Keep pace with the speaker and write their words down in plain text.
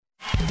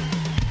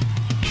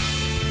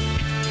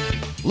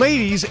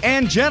Ladies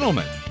and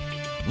gentlemen,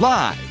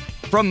 live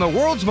from the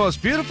world's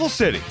most beautiful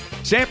city,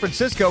 San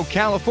Francisco,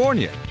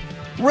 California,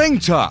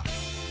 Ringtalk,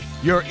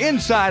 your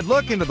inside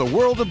look into the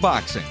world of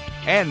boxing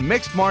and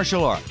mixed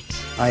martial arts.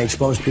 I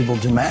expose people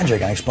to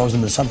magic. I expose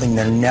them to something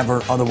they're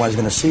never otherwise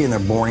going to see in their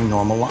boring,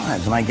 normal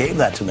lives, and I gave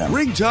that to them.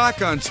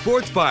 Ringtalk on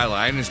Sports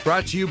Byline is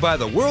brought to you by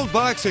the World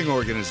Boxing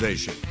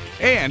Organization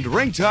and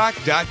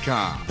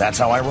Ringtalk.com. That's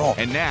how I roll.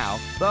 And now,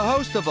 the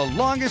host of the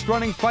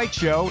longest-running fight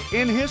show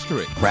in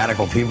history.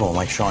 Radical people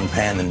like Sean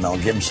Penn and Mel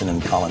Gibson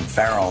and Colin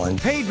Farrell and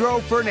Pedro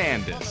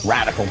Fernandez.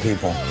 Radical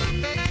people.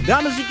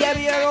 Damas y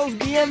caballeros,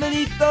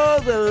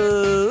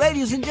 bienvenidos,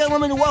 ladies and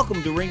gentlemen,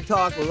 welcome to Ring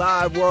Talk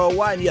Live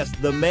Worldwide. And yes,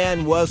 the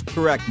man was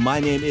correct. My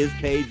name is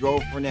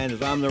Pedro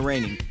Fernandez. I'm the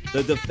reigning,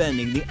 the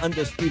defending, the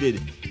undisputed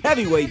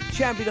heavyweight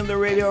champion of the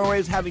radio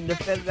airways, having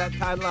defended that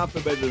title now for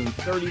better than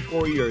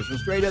 34 years. And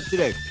straight up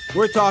today,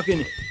 we're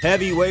talking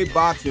heavyweight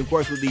boxing, of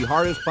course, with the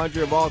hardest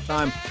puncher of all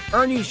time,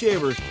 Ernie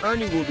Shavers.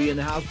 Ernie will be in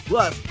the house.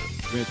 Plus,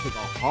 we're going to take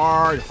a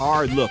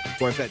hard look, of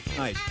course, at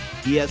tonight's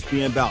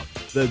ESPN bout.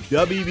 The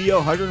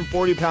WBO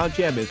 140-pound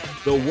champion,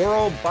 the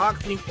World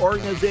Boxing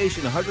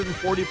Organization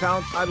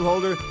 140-pound title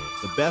holder,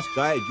 the best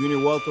guy at junior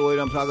welterweight.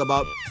 I'm talking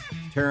about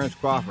Terrence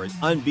Crawford,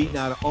 unbeaten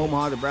out of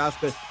Omaha,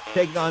 Nebraska,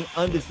 taking on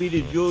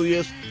undefeated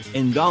Julius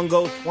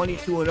Ndongo,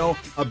 22-0.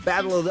 A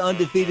battle of the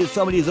undefeated.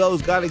 Some of these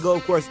O's got to go.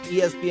 Of course,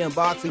 ESPN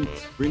Boxing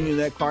bringing you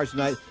that card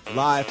tonight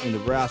live from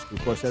Nebraska.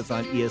 Of course, that's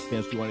on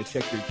ESPN, so you want to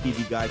check your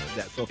TV guide for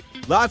that. So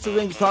lots of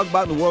things to talk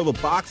about in the world of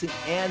boxing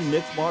and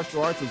mixed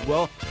martial arts as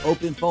well.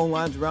 Open phone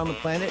lines around the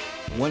planet,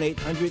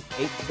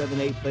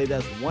 1-800-878-PLAY.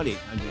 That's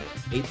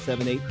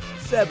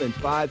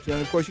 1-800-878-7520.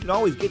 And, of course, you can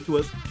always get to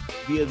us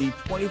via the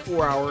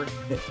 24-hour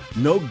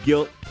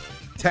no-guilt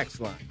text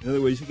line. In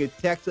other words, you can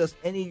text us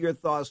any of your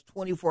thoughts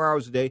 24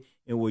 hours a day,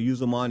 and we'll use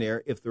them on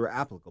air if they're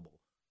applicable.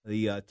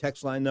 The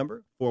text line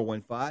number,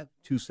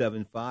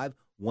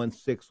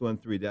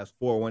 415-275-1613. That's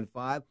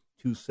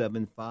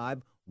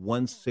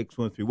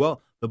 415-275-1613.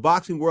 Well, the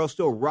boxing world's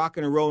still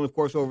rocking and rolling, of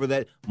course, over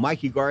that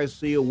Mikey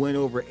Garcia win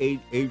over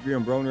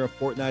Adrian Broner a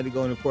fortnight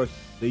ago. And, of course,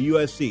 the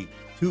UFC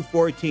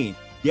 214.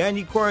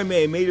 Daniel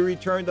Cormier made a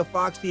return to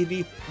Fox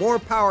TV. More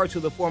power to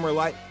the former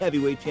light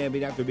heavyweight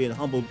champion after being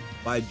humbled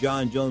by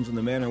John Jones in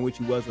the manner in which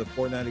he was a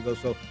fortnight ago.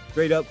 So,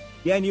 straight up,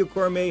 Daniel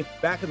Cormier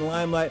back in the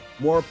limelight.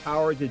 More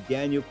power to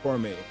Daniel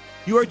Cormier.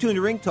 You are tuned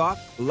to Ring Talk,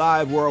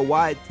 live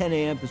worldwide, 10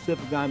 a.m.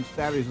 Pacific time,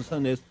 Saturdays and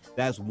Sundays.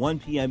 That's 1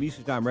 p.m.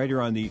 Eastern time right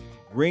here on the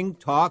Ring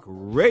Talk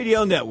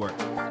Radio Network.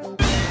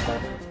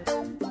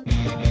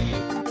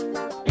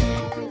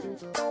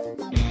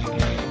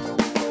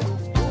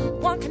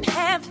 One can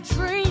have a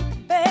dream.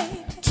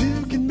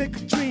 Two can make a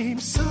dream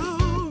so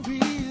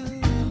real.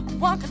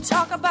 One can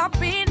talk about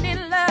being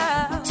in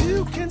love.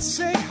 Two can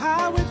say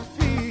how it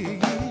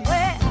feels.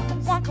 Well,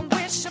 one can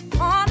wish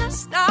upon a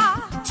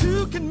star.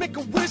 Two can make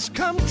a wish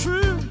come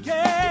true,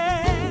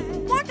 yeah.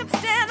 One can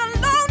stand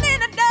alone in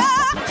the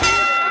dark.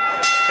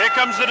 Here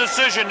comes the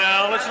decision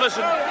now. Let's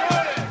listen.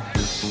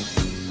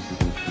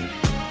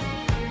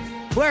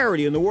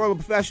 Clarity in the world of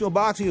professional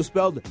boxing is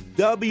spelled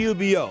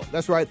WBO.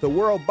 That's right, the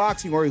World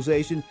Boxing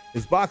Organization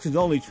is boxing's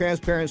only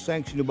transparent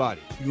sanctioned body.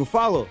 You can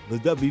follow the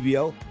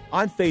WBO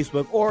on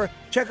Facebook or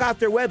check out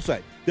their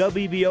website,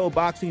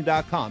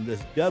 WBOboxing.com.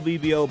 That's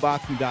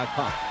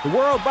WBOboxing.com. The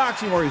World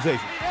Boxing Organization.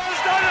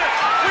 Has done it!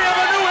 We have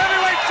a new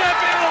heavyweight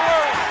champion of the world!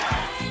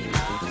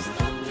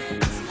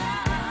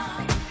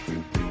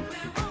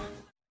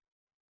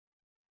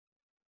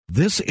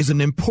 This is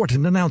an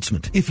important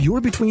announcement. If you're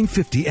between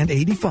 50 and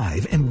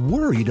 85 and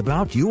worried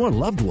about your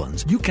loved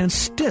ones, you can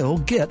still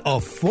get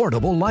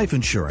affordable life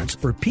insurance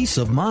for peace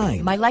of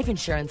mind. My life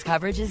insurance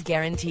coverage is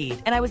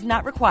guaranteed, and I was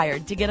not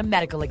required to get a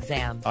medical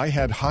exam. I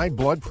had high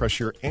blood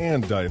pressure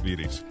and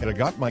diabetes, and I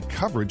got my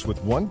coverage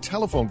with one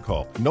telephone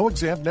call. No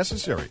exam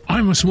necessary.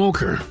 I'm a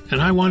smoker,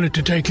 and I wanted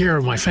to take care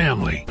of my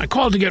family. I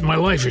called to get my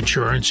life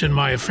insurance and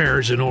my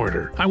affairs in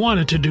order. I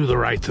wanted to do the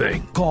right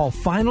thing. Call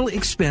Final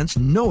Expense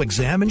No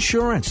Exam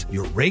Insurance.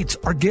 Your rates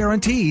are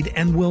guaranteed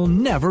and will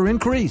never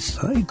increase.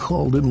 I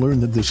called and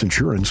learned that this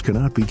insurance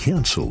cannot be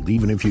canceled,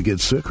 even if you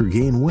get sick or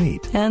gain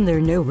weight. And there are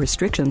no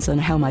restrictions on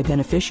how my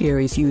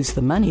beneficiaries use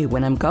the money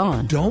when I'm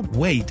gone. Don't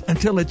wait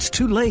until it's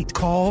too late.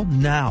 Call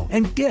now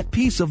and get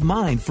peace of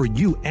mind for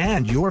you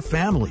and your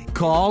family.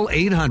 Call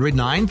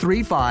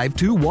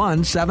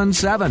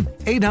 800-935-2177.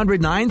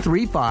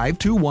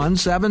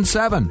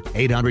 800-935-2177.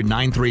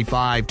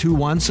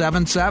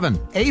 800-935-2177.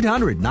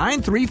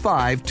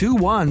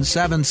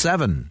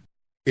 800-935-2177.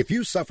 If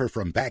you suffer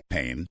from back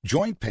pain,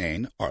 joint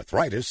pain,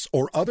 arthritis,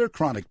 or other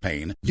chronic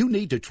pain, you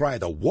need to try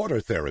the water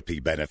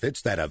therapy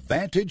benefits that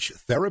Advantage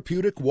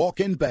Therapeutic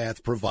Walk-In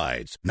Bath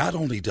provides. Not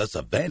only does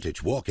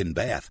Advantage Walk-In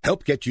Bath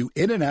help get you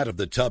in and out of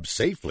the tub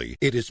safely,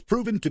 it is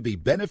proven to be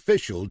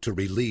beneficial to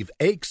relieve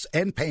aches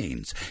and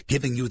pains,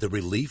 giving you the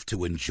relief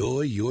to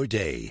enjoy your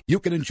day. You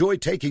can enjoy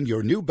taking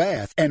your new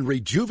bath and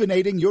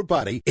rejuvenating your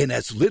body in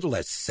as little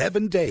as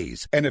 7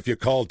 days. And if you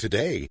call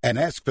today and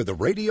ask for the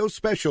radio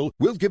special,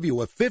 we'll give you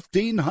a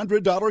 15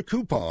 $1,500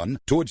 coupon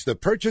towards the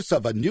purchase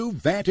of a new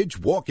Vantage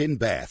walk-in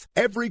bath.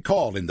 Every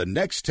call in the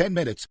next 10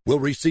 minutes will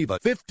receive a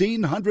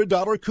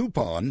 $1,500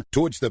 coupon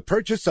towards the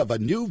purchase of a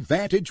new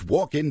Vantage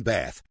walk-in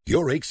bath.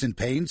 Your aches and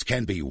pains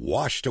can be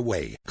washed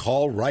away.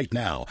 Call right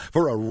now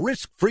for a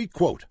risk-free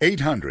quote.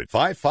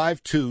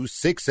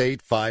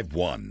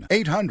 800-552-6851.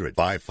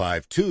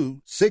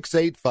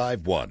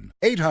 800-552-6851.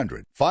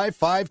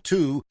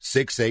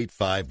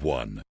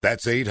 800-552-6851.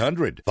 That's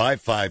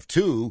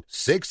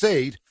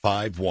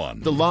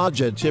 800-552-6851. The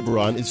Lodge at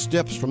Tiburon is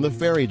steps from the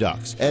ferry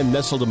docks and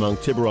nestled among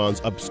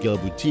Tiburon's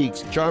upscale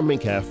boutiques, charming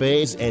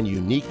cafes, and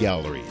unique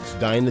galleries.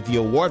 Dine at the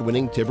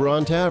award-winning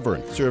Tiburon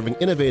Tavern, serving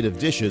innovative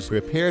dishes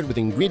prepared with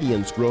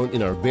ingredients grown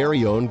in our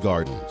very own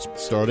gardens,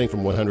 starting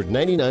from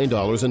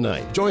 $199 a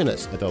night. Join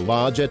us at the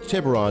Lodge at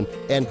Tiburon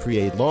and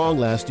create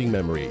long-lasting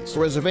memories.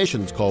 For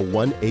reservations, call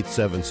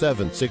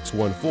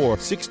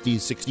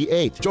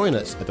 1-877-614-6068. Join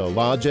us at the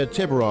Lodge at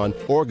Tiburon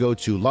or go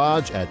to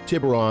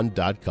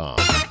lodgeattiburon.com.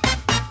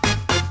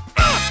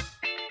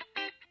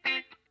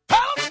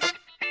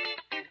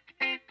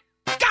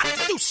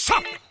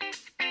 Something.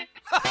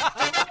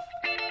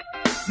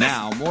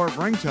 Now, more of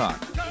Ring Talk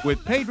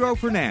with Pedro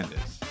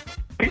Fernandez.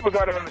 People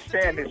got to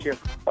understand this here.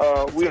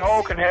 We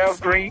all can have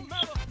dreams,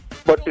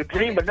 but the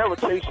dream will never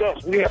chase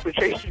us. We have to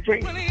chase the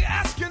dream.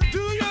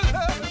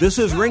 This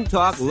is Ring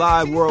Talk,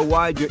 live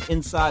worldwide. Your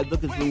inside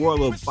look into the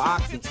world of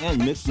boxing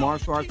and mixed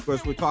martial arts. Of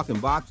course, we're talking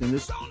boxing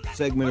this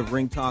segment of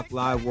Ring Talk,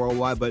 live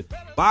worldwide. But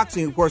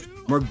boxing, of course,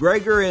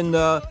 McGregor and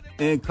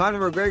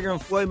Conor McGregor and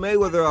Floyd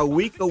Mayweather are a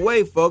week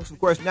away, folks. Of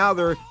course, now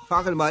they're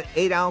talking about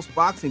 8-ounce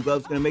boxing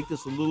gloves. Going to make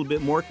this a little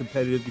bit more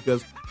competitive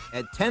because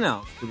at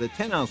 10-ounce, with a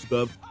 10-ounce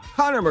glove,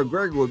 Conor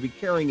McGregor would be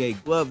carrying a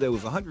glove that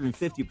was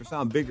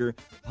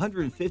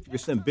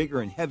 150%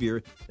 bigger and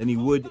heavier than he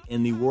would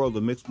in the world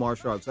of mixed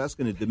martial arts. That's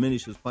going to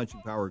diminish his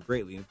punching power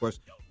greatly. And, of course,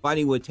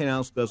 fighting with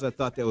 10-ounce gloves, I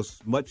thought that was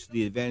much to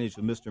the advantage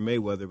of Mr.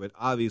 Mayweather, but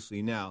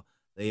obviously now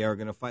they are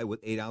going to fight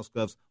with 8-ounce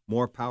gloves.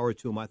 More power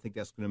to them. I think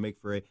that's going to make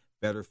for a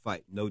better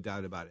fight, no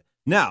doubt about it.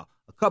 Now,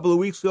 a couple of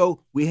weeks ago,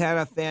 we had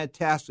a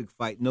fantastic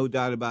fight, no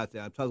doubt about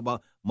that. I'm talking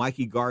about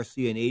Mikey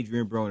Garcia and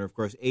Adrian Broner. Of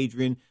course,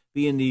 Adrian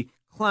being the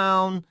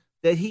clown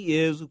that he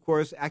is, of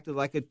course, acted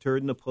like a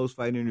turd in the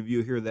post-fight interview.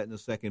 You'll hear that in a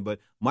second. But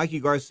Mikey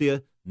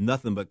Garcia,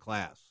 nothing but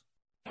class.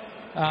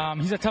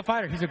 He's a tough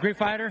fighter. He's a great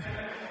fighter.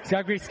 He's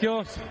got great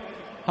skills.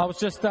 I was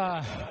just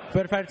a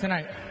better fighter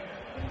tonight.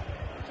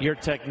 Your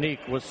technique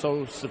was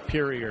so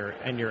superior,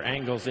 and your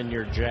angles and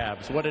your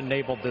jabs. What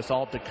enabled this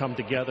all to come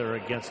together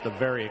against a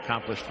very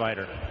accomplished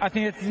fighter? I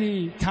think it's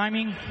the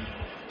timing.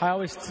 I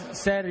always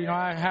said,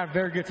 I have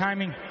very good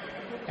timing,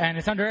 and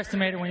it's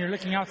underestimated when you're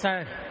looking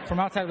from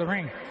outside of the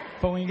ring.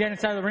 But when you get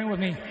inside the ring with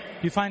me,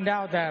 you find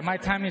out that my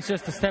timing is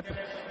just a step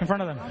in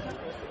front of them.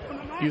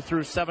 You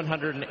threw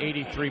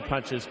 783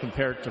 punches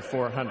compared to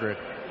 400,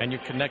 and you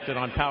connected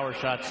on power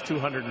shots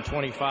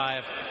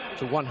 225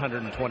 to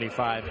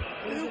 125.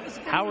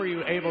 How are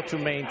you able to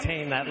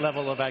maintain that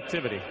level of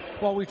activity?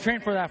 Well, we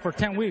trained for that for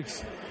 10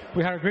 weeks.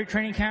 We had a great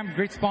training camp,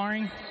 great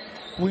sparring.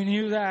 We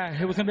knew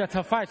that it was going to be a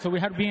tough fight, so we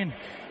had to be in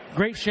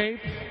great shape.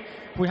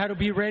 We had to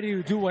be ready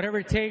to do whatever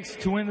it takes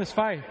to win this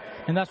fight,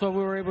 and that's what we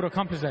were able to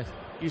accomplish that.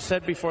 You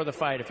said before the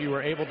fight, if you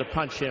were able to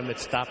punch him, it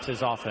stops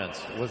his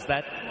offense. Was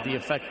that the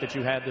effect that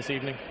you had this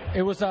evening?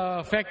 It was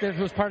effective.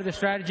 It was part of the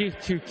strategy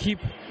to keep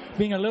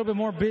being a little bit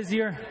more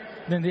busier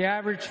than the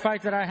average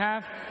fight that I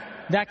have.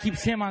 That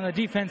keeps him on the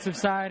defensive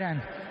side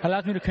and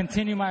allows me to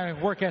continue my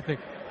work ethic.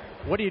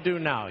 What do you do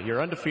now? You're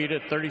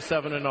undefeated,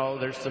 37-0.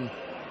 There's some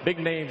big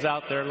names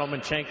out there,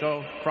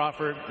 Lomachenko,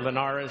 Crawford,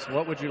 Linares.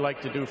 What would you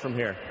like to do from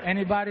here?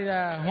 Anybody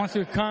that wants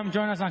to come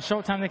join us on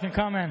Showtime, they can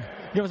come and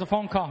give us a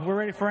phone call. We're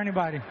ready for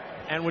anybody.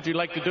 And would you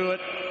like to do it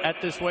at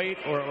this weight,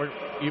 or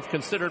you've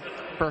considered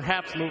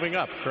perhaps moving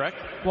up, correct?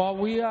 Well,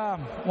 we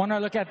want to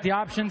look at the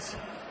options.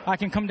 I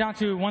can come down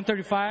to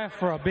 135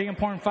 for a big,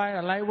 important fight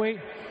at lightweight,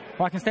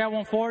 or I can stay at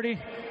 140,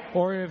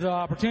 or if the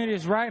opportunity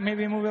is right,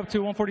 maybe move up to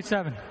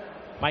 147.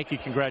 Mikey,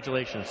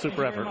 congratulations.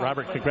 Super effort.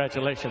 Robert,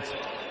 congratulations.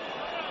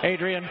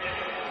 Adrian,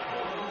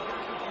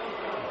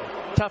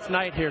 tough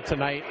night here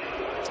tonight.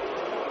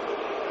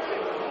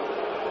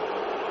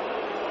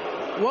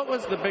 What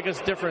was the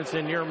biggest difference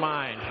in your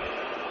mind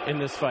in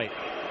this fight?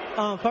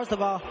 First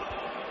of all,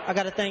 I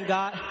got to thank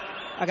God.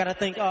 I got to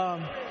thank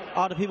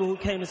all the people who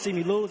came to see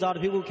me lose, all the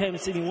people who came to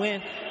see me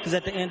win, because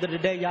at the end of the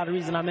day, y'all the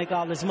reason I make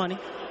all this money.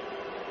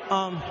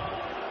 And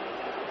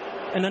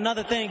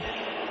another thing,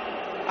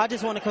 I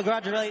just want to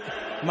congratulate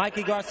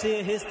Mikey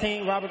Garcia, his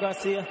team, Robert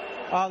Garcia,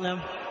 all of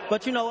them.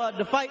 But you know what,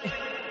 the fight,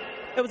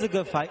 it was a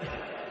good fight.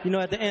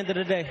 At the end of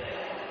the day,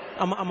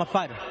 I'm a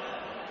fighter.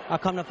 I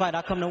come to fight,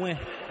 I come to win,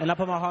 and I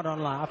put my heart on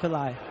the line. I feel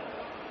like.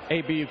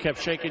 AB, you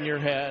kept shaking your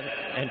head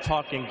and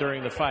talking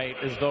during the fight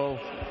as though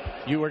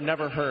you were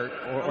never hurt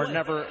or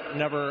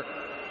never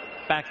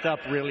backed up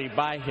really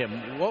by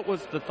him. What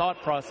was the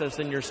thought process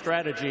and your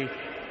strategy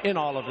in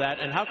all of that,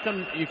 and how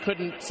come you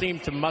couldn't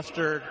seem to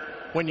muster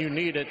when you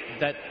needed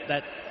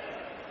that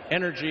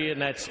energy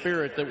and that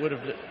spirit that would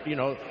have,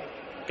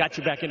 got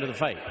you back into the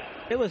fight?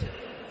 It was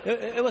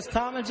It was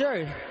Tom and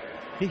Jerry.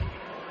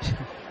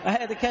 I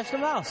had to catch the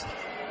mouse.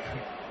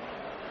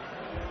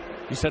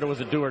 You said it was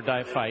a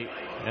do-or-die fight,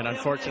 and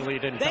unfortunately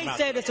it didn't come out.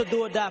 They said it's a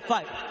do-or-die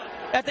fight.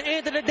 At the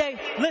end of the day,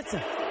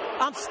 listen,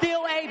 I'm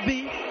still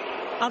AB.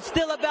 I'm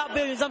still about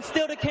billions. I'm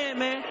still the can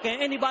man,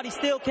 and anybody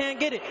still can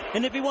get it.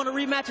 And if you want a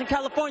rematch in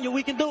California,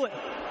 we can do it.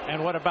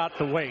 And what about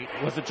the weight?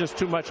 Was it just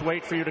too much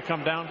weight for you to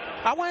come down?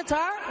 I wasn't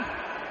tired.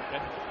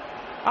 Okay.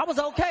 I was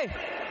okay.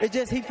 It's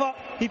just he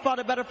fought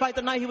a better fight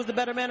tonight. He was the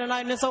better man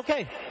tonight, and it's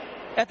okay.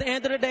 At the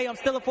end of the day, I'm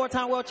still a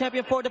 4-time world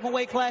champion, 4 different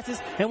weight classes,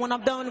 and when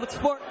I'm done with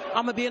sport,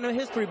 I'm going to be in the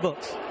history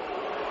books.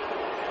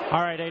 All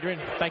right, Adrian,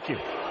 thank you.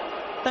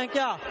 Thank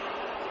y'all.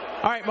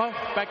 All right, Mo,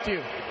 back to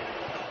you.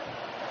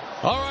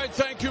 All right,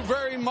 thank you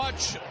very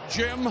much,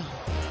 Jim.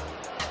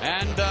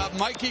 And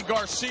Mikey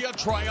Garcia,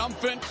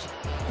 triumphant,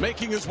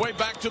 making his way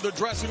back to the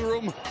dressing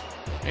room.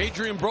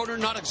 Adrian Broner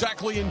not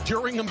exactly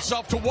enduring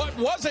himself to what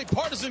was a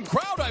partisan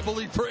crowd, I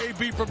believe, for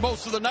AB for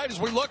most of the night as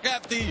we look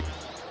at the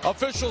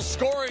official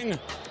scoring.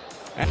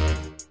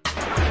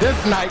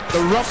 This night,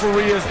 the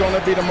referee is going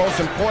to be the most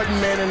important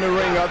man in the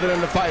ring other than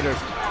the fighters.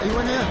 You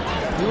in there?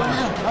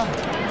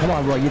 Come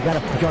on, Roy. You got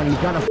to, Johnny, you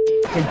got to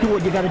do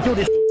what you got to do.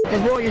 This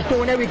Roy is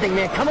doing everything,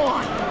 man. Come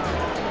on.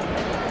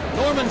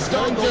 Norman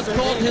Stone just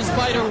called his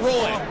fighter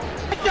Roy.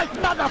 This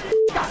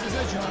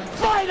motherfucker!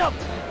 Fight him!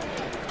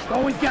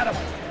 Go and get him.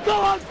 Go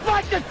on,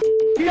 fight this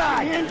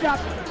guy. Hands up.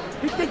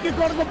 You think you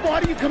go to the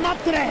body, you come up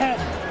to the head.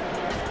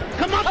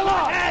 Come up to the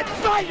head.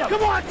 Fight him.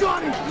 Come on,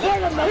 Johnny.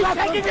 Fight him. He's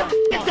taking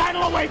your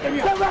title away from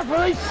you. The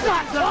referee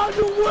sucks. All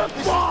you work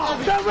for.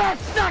 The ref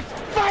sucks.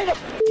 Fight him.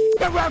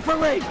 The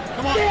referee.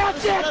 Come on. Stay out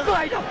there.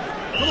 Fight him.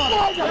 Come on.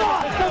 Fight him.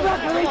 The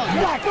referee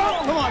sucks.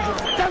 Come on,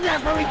 Johnny. The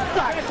referee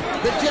sucks.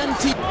 The Gen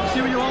T.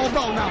 See what you're all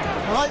about now.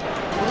 All right?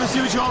 We're going to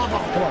see what you're all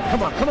about.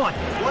 Come on.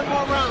 One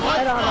more round.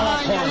 Get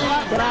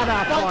out of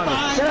our corner.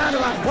 Get out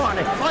of our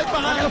corner. Fight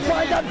behind you. I'm going to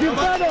find out if you're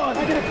better.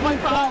 I'm going to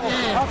fight behind you.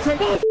 I'll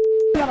take it.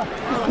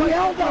 He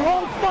held the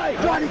whole fight.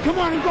 Johnny, come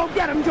on and go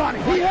get him, Johnny.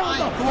 He held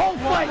the whole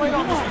fight. Come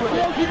on.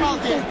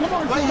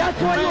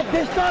 That's why you're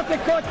pissed off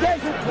at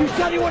Cortez. You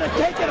said you would have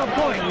taken a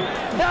point.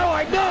 Now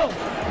I know.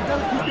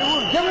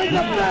 They're in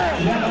the back.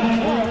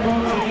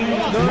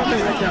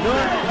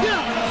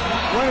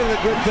 One of the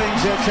good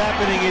things that's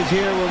happening is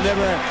here we'll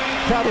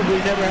probably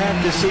never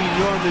have to see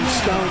Norman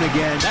Stone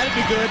again. That'd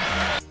be good.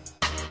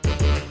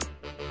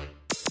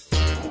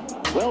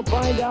 We'll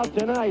find out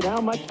tonight how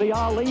much the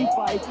Ali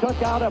fight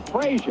took out of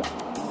Frazier,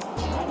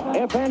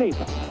 if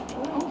anything.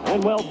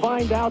 And we'll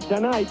find out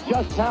tonight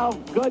just how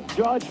good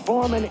George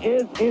Foreman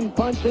is in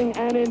punching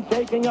and in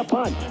taking a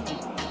punch.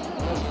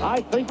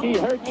 I think he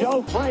hurt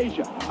Joe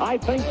Frazier. I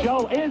think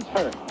Joe is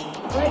hurt.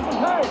 Frazier's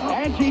hurt.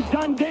 Angie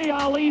Dundee,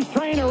 Ali's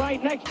trainer,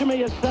 right next to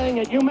me is saying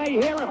it. You may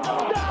hear him.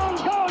 Down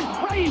goes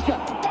Frazier.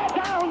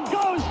 Down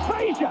goes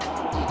Frazier.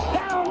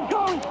 Down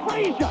goes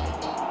Frazier.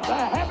 The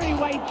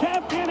heavyweight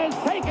champion is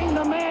taking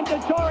the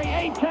mandatory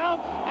 8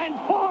 count, and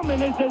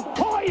Foreman is as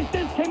poised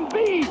as can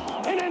be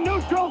in a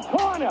neutral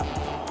corner.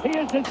 He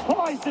is as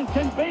poised as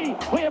can be.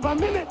 We have a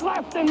minute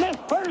left in this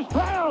first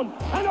round,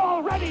 and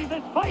already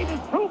this fight is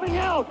proving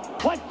out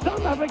what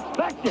some have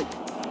expected.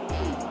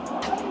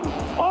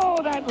 Oh,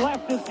 that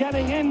left is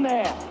getting in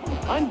there.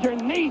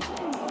 Underneath,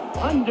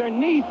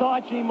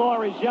 Archie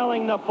Moore is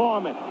yelling to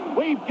Foreman.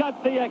 We've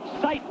got the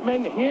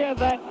excitement here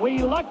that we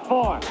look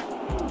for.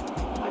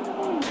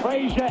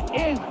 Frazier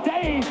is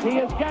dazed. He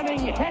is getting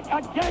hit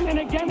again and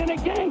again and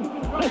again.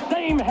 The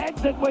same head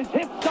that was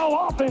hit so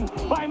often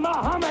by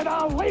Muhammad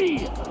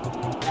Ali.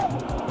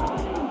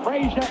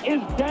 Frazier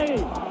is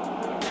dazed.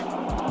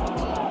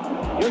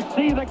 You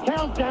see the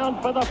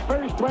countdown for the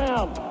first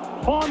round.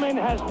 Foreman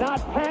has not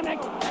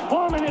panicked.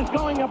 Foreman is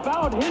going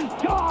about his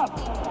job.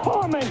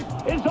 Foreman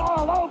is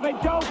all over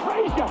Joe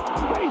Frazier.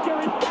 Frazier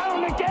is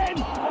down again,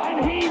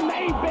 and he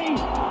may be.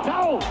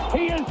 No,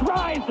 he is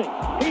rising.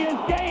 He is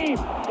game.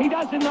 He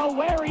doesn't know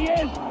where he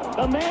is.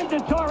 The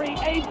mandatory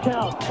 8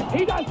 count.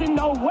 He doesn't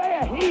know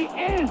where he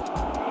is.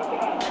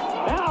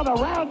 Now the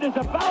round is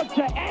about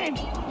to end.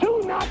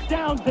 2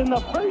 knockdowns in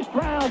the first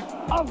round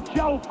of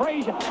Joe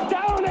Frazier.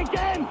 Down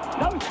again.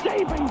 No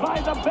saving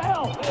by the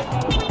bell.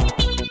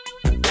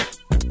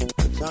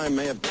 The time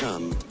may have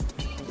come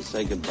to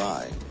say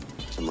goodbye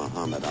to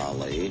Muhammad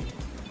Ali,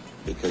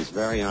 because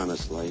very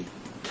honestly,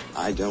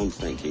 I don't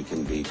think he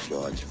can beat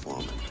George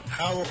Foreman.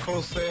 Howard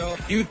Cosell,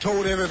 you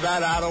told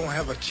everybody I don't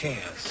have a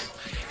chance.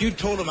 You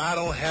told them I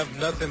don't have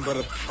nothing but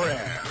a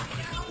prayer.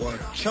 Well,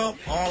 chump,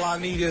 all I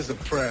need is a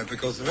prayer,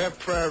 because if that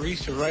prayer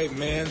reached the right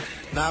man,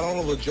 not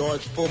only will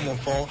George Foreman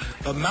fall,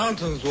 the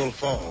mountains will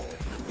fall.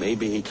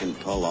 Maybe he can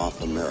pull off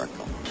a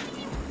miracle.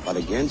 But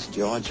against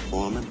George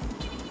Foreman,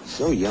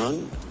 so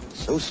young,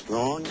 so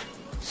strong,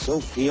 so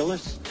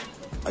fearless,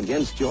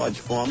 against George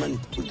Foreman,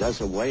 who does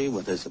away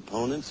with his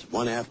opponents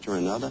one after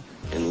another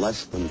in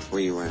less than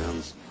 3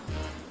 rounds,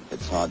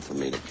 it's hard for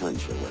me to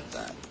conjure with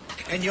that.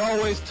 And you're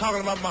always talking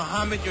about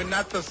Muhammad, you're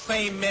not the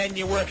same man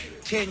you were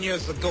 10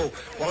 years ago.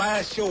 Well, I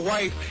asked your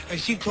wife, and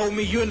she told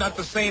me you're not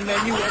the same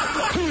man you were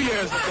 2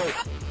 years ago.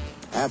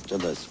 After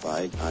this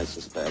fight, I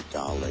suspect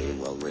Ali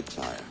will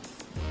retire.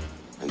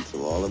 And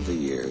through all of the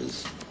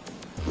years,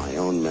 my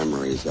own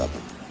memories of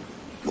him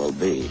will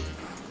be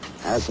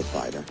as a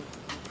fighter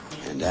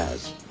and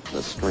as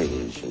the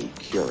strange and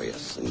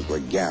curious and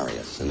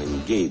gregarious and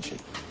engaging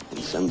and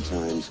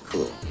sometimes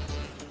cruel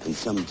and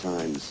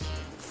sometimes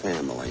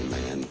family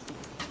man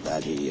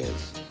that he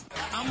is.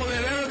 I'm going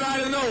to let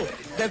everybody know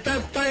that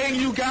thing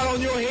you got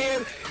on your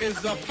head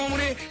is a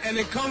phony, and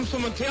it comes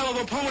from a tail of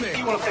a pony.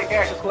 You want to say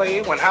Cassius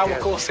Clay when Howard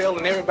Cosell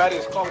and everybody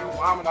is calling you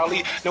Muhammad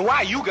Ali. Now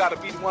why you got to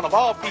be the one of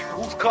all people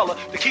whose color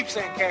to keep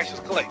saying Cassius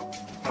Clay?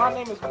 My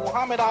name is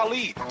Muhammad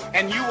Ali,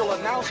 and you will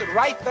announce it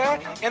right there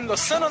in the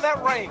center of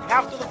that ring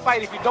after the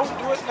fight if you don't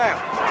do it now.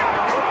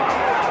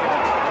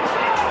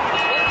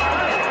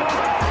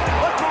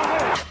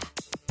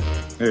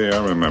 Hey,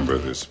 I remember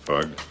this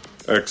pug.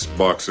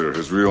 Ex-boxer.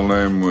 His real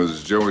name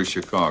was Joey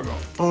Chicago.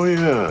 Oh,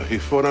 yeah. He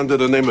fought under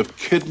the name of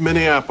Kid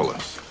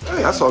Minneapolis.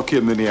 Hey, I saw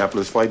Kid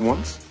Minneapolis fight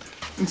once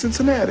in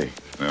Cincinnati.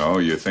 No,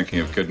 you're thinking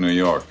of Kid New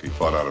York. He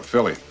fought out of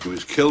Philly. He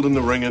was killed in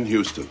the ring in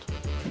Houston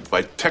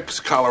by Tex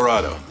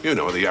Colorado. You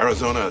know, the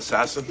Arizona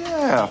assassin.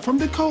 Yeah, from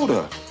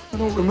Dakota. I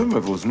don't remember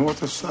if it was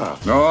north or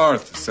south.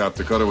 North. South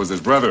Dakota was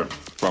his brother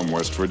from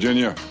West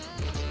Virginia.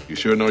 You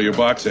sure know your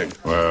boxing?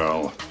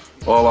 Well,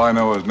 all I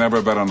know is never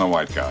bet on the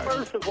white guy.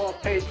 First of all,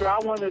 Pedro, I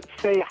want to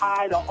say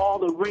hi to all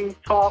the Ring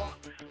Talk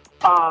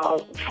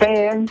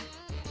fans.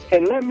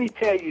 And let me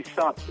tell you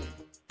something.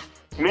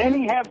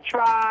 Many have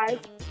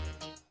tried,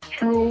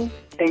 true,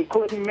 and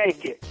couldn't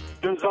make it.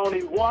 There's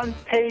only one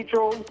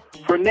Pedro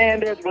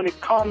Fernandez when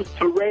it comes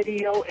to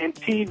radio and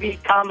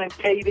TV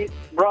commentated.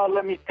 Bro,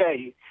 let me tell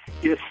you,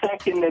 you're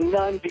second to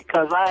none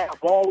because I have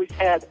always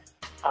had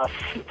a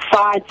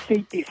side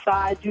seat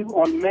beside you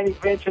on many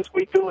ventures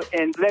we do,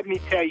 and let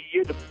me tell you,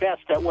 you're the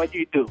best at what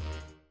you do.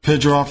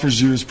 Pedro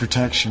offers you his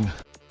protection.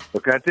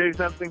 But can I tell you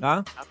something?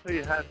 Huh? I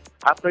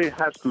played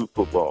high school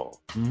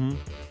football. Mm-hmm.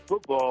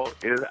 Football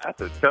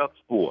that's a tough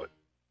sport.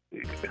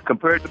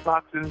 Compared to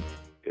boxing,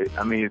 it's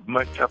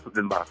much tougher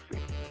than boxing.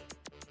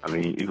 I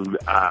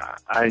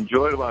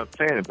enjoyed it while I was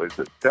playing it, but it's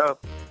a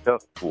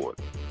tough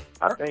sport.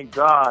 I thank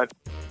God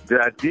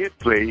that I did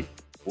play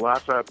when I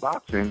started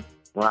boxing.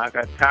 When I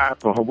got tired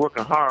from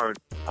working hard,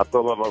 I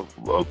thought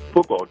about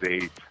football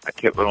days. I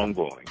kept it on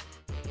going.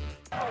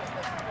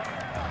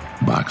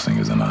 Boxing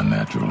is an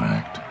unnatural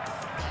act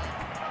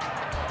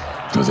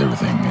because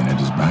everything in it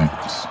is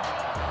backwards.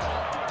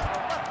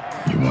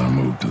 You want to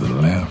move to the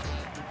left,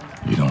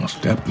 you don't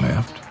step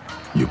left,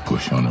 you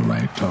push on the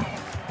right toe.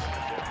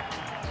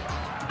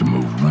 To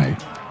move right,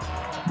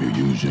 you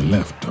use your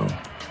left toe.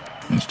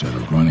 Instead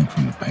of running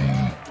from the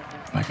pain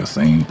like a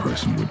sane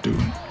person would do,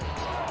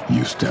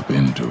 you step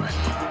into it.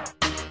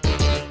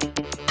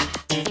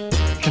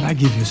 Can I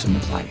give you some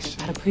advice?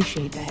 I'd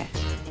appreciate that.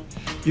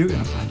 You're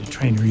going to find a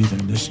trainer either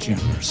in this gym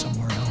or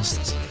somewhere else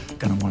that's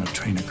going to want to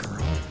train a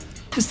girl.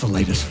 It's the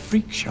latest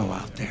freak show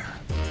out there.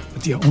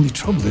 But the only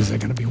trouble is they're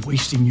going to be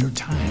wasting your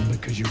time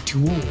because you're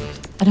too old.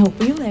 I don't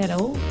feel that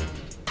old.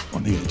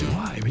 Well, neither do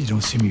I. But you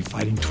don't see me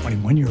fighting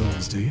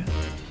 21-year-olds, do you?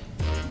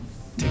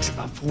 It takes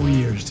about 4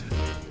 years to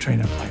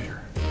train a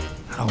fighter.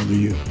 How old are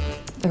you?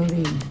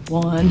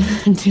 31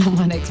 until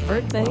my next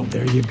birthday. Well,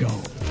 there you go,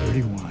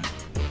 31.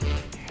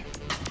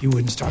 You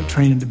wouldn't start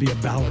training to be a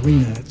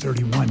ballerina at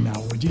 31 now,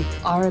 would you?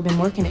 I've already been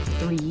working it for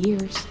 3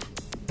 years.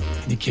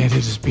 And you can't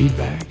hit a speed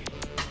bag?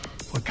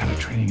 What kind of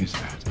training is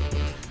that?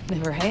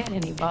 Never had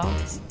any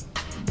balls.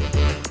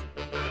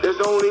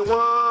 There's only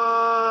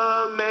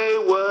one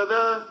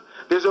Mayweather.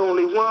 There's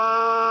only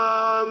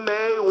one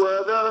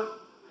Mayweather.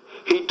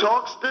 He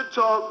talks the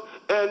talk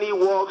and he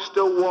walks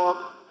the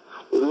walk.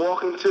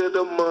 Walking to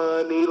the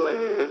money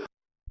land.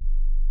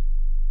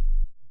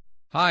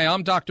 Hi,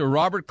 I'm Dr.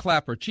 Robert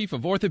Clapper, Chief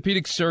of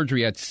Orthopedic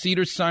Surgery at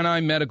Cedars-Sinai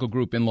Medical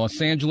Group in Los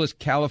Angeles,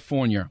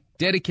 California.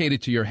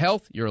 Dedicated to your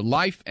health, your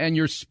life, and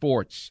your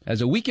sports.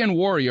 As a weekend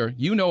warrior,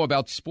 you know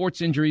about sports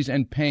injuries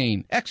and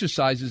pain.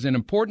 Exercise is an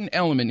important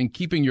element in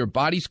keeping your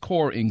body's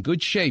core in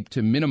good shape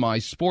to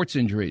minimize sports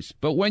injuries.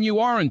 But when you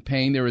are in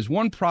pain, there is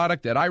one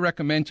product that I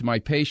recommend to my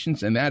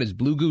patients, and that is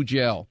Blue Goo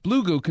Gel.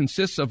 Blue Goo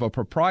consists of a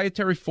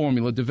proprietary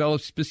formula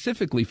developed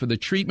specifically for the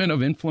treatment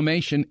of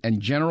inflammation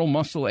and general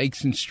muscle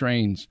aches and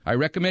strains. I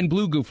recommend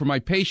Blue Goo for my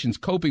patients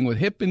coping with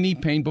hip and knee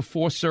pain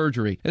before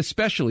surgery,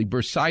 especially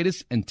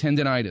bursitis and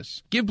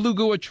tendinitis. Give Blue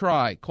Goo a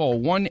try.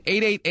 Call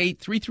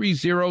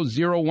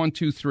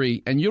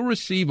 1-888-330-0123 and you'll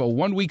receive a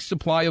 1-week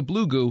supply of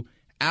Blue Goo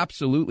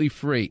absolutely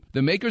free.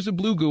 The makers of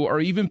Blue Goo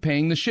are even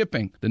paying the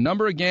shipping. The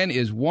number again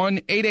is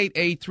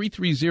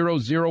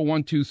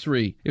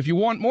 1-888-330-0123. If you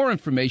want more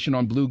information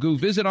on Blue Goo,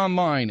 visit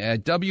online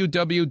at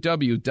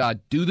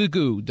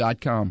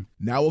www.dothegoo.com.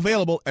 Now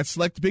available at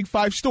select Big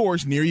 5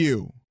 stores near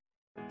you.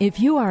 If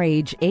you are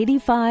age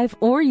 85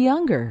 or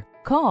younger,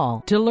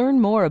 Call to learn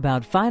more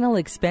about final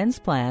expense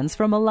plans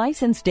from a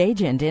licensed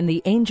agent in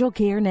the Angel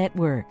Care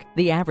Network.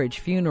 The average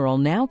funeral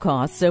now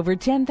costs over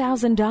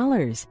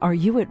 $10,000. Are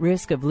you at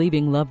risk of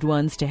leaving loved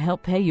ones to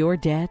help pay your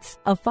debts?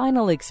 A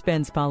final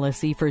expense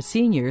policy for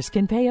seniors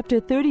can pay up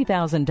to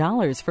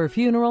 $30,000 for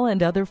funeral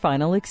and other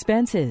final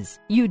expenses.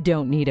 You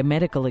don't need a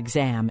medical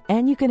exam,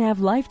 and you can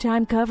have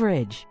lifetime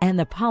coverage, and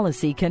the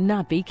policy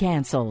cannot be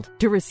canceled.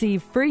 To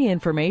receive free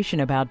information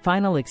about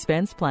final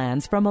expense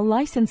plans from a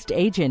licensed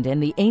agent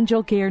in the Angel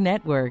Care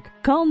Network,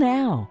 call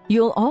now.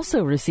 You'll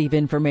also receive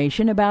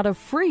information about a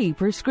free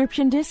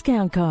prescription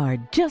discount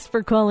card just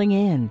for calling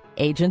in.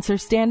 Agents are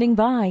standing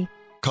by.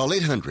 Call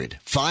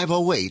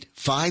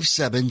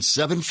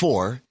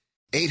 800-508-5774.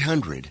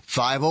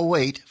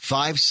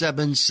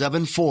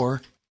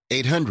 800-508-5774.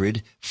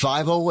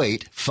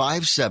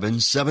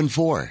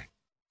 800-508-5774.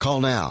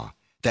 Call now.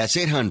 That's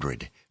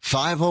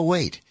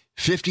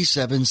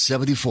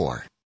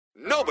 800-508-5774.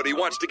 Nobody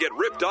wants to get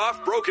ripped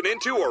off, broken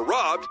into, or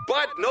robbed,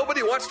 but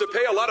nobody wants to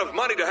pay a lot of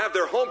money to have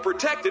their home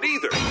protected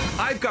either.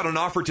 I've got an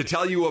offer to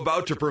tell you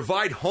about to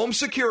provide home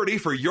security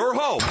for your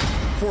home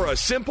for a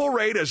simple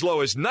rate as low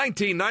as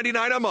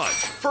 $19.99 a month.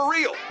 For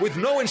real, with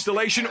no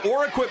installation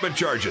or equipment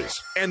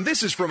charges. And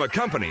this is from a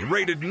company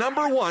rated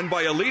 #1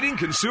 by a leading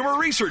consumer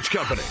research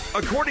company.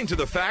 According to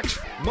the facts,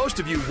 most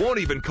of you won't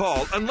even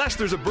call unless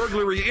there's a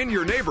burglary in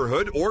your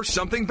neighborhood or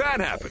something bad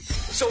happens.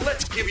 So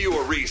let's give you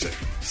a reason.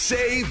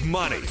 Save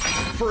money.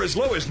 For as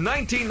low as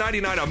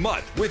 $19.99 a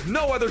month with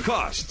no other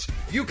costs,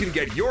 you can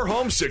get your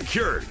home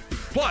secured.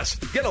 Plus,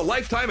 get a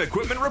lifetime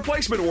equipment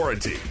replacement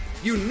warranty.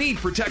 You need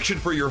protection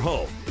for your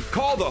home.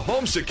 Call the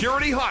Home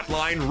Security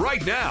Hotline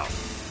right now.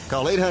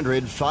 Call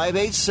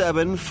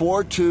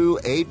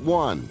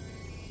 800-587-4281.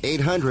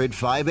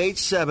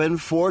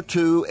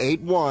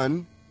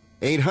 800-587-4281.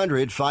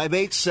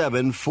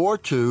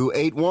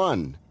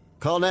 800-587-4281.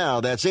 Call now.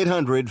 That's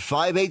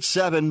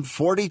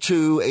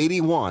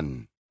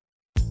 800-587-4281.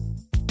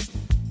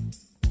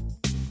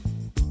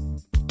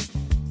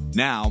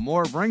 Now,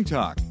 more of Ring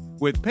Talk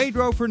with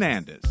Pedro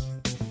Fernandez.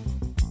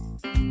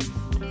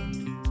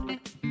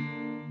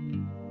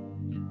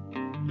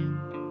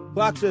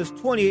 Clock says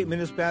 28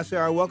 minutes past the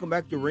hour. Welcome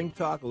back to Ring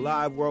Talk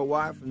live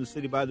worldwide from the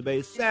city by the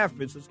bay, San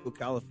Francisco,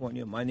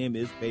 California. My name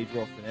is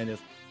Pedro Fernandez.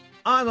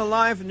 On the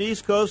line from the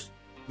East Coast,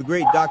 the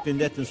great Dr.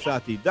 Nitin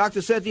Sethi. Dr.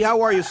 Sethi,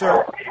 how are you,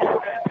 sir?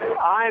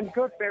 I'm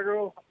good,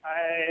 Pedro.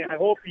 I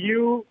hope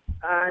you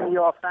and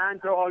your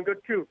fans are all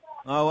good, too.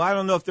 Oh, I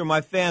don't know if they're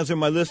my fans or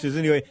my listeners.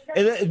 Anyway,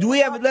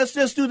 let's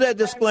just do that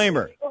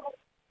disclaimer.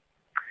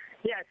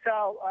 Yeah,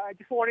 so I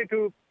just wanted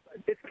to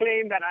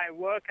disclaim that I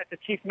work as the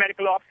Chief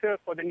Medical Officer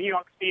for the New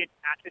York State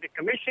Athletic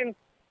Commission,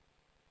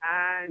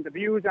 and the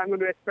views I'm going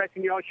to express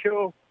in your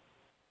show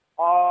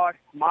are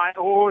my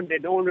own. They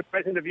don't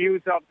represent the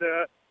views of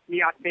the New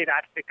York State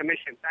Athletic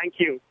Commission. Thank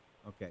you.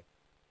 Okay.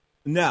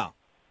 Now,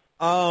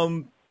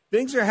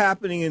 things are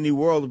happening in the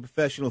world of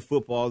professional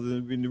football.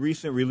 In the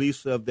recent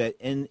release of that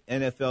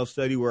NFL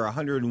study where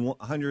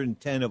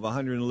 110 of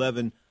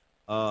 111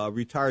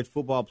 retired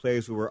football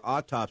players who were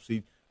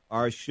autopsied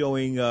are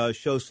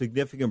show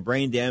significant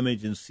brain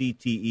damage and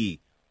CTE.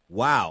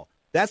 Wow.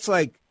 That's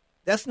not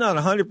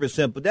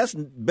 100%, but that's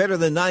better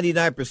than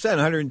 99%,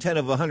 110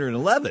 of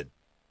 111.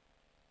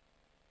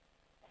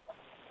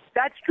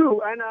 That's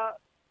true. And,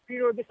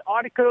 this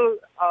article,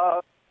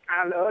 I'll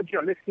urge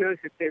your listeners,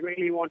 if they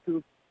really want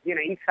to,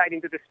 insight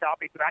into this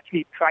topic, to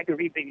actually try to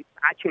read the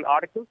actual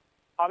article.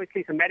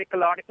 Obviously, it's a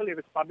medical article. It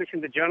was published in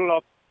the Journal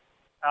of,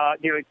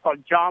 it's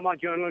called JAMA,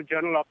 Journal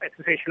of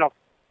Association of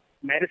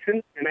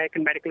Medicine,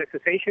 American Medical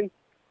Association.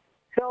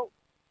 So,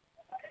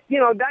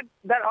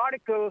 that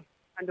article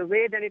and the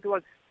way that it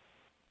was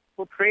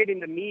portrayed in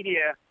the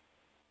media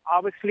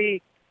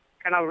obviously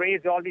kind of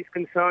raised all these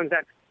concerns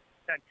that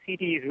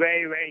CTE is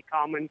very, very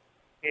common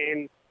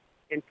in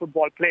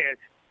football players.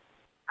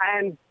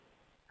 And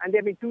there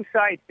have been two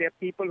sides. There are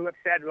people who have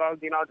said, well,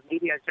 the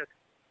media has just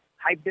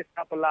hyped this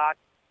up a lot,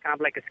 kind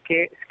of like a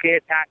scare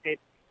tactic,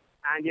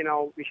 and,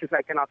 we should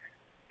kind of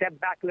step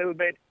back a little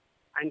bit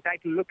and try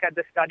to look at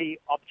the study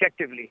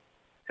objectively.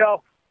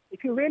 So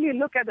if you really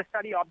look at the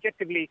study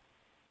objectively,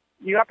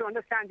 you have to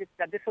understand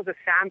that this was a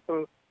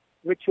sample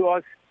which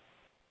was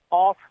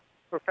of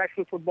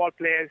professional football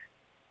players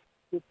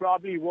who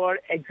probably were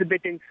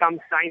exhibiting some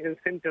signs and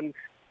symptoms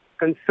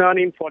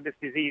concerning for this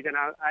disease. And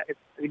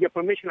with your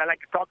permission, I'd like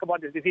to talk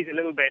about this disease a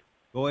little bit.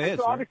 Go ahead,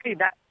 so sir. Obviously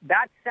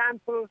that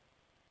sample,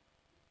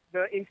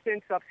 the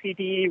incidence of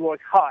CTE was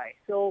high.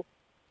 So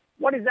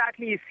what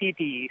exactly is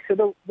CTE? So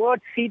the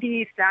word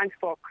CTE stands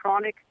for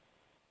chronic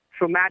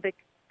traumatic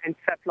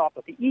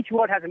encephalopathy. Each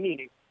word has a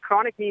meaning.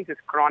 Chronic means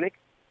it's chronic,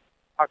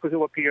 occurs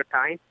over a period of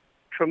time.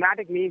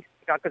 Traumatic means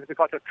it occurs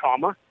because of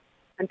trauma.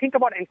 And think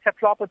about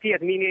encephalopathy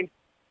as meaning,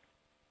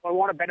 for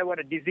want of a better word,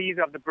 a disease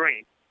of the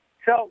brain.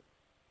 So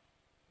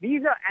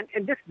these are,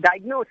 and this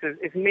diagnosis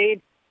is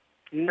made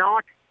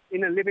not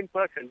in a living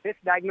person. This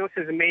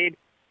diagnosis is made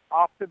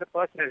after the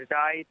person has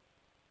died.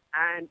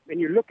 And when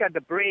you look at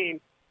the brain,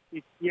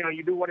 you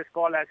do what is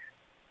called as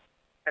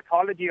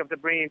pathology of the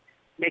brain.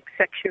 make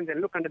sections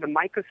and look under the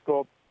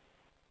microscope,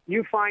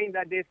 you find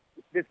that this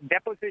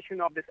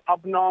deposition of this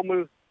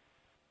abnormal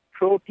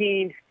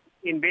protein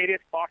in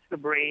various parts of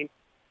the brain,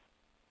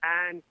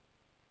 and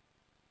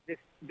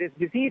this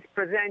disease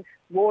presents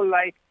more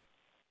like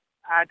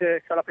at a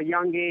sort of a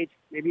young age,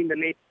 maybe in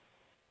the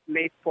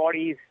late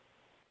 40s.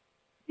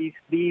 These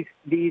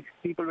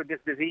people with this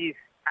disease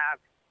have,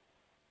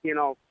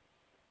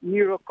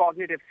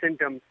 neurocognitive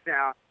symptoms,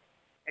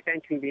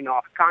 attention being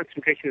off,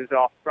 concentration is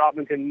off,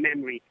 problems in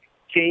memory,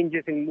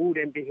 changes in mood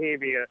and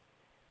behavior,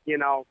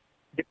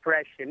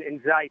 depression,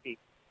 anxiety.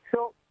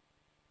 So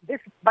this,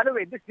 by the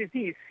way, this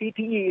disease,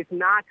 CTE, is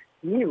not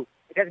new.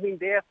 It has been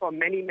there for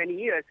many, many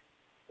years.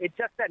 It's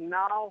just that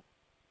now,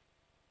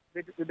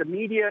 with the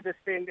media, there's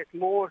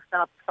more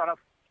sort of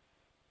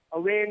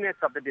awareness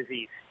of the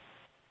disease.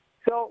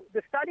 So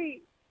the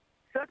study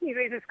certainly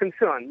raises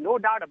concern, no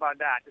doubt about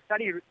that. The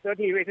study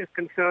certainly raises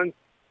concerns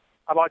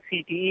about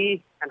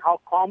CTE and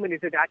how common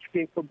is it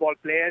actually in football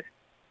players.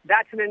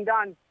 That said and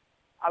done,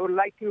 I would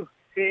like to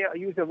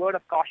use a word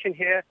of caution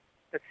here.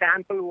 The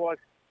sample was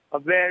a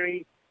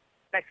very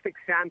specific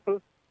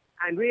sample,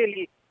 and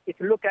really, if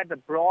you look at the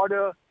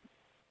broader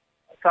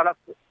sort of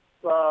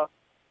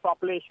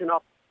population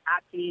of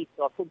athletes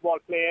or football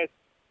players,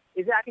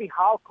 exactly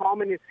how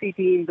common is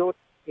CTE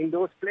in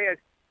those players,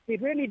 we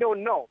really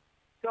don't know.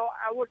 So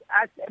I would,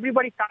 as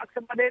everybody talks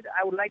about it,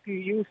 I would like to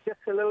use just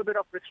a little bit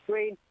of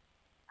restraint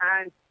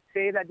and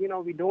say that,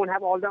 we don't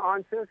have all the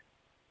answers.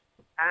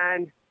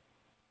 And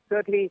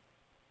certainly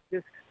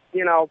this,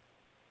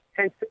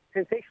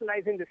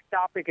 sensationalizing this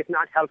topic is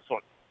not helpful.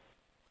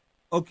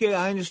 Okay,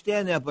 I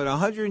understand that, but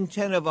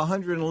 110 of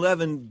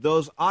 111,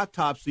 those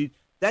autopsies,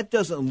 that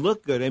doesn't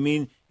look good. I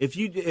mean, if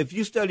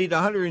you studied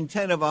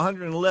 110 of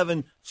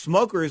 111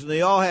 smokers and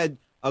they all had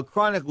a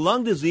chronic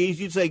lung disease,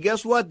 you'd say,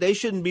 guess what? They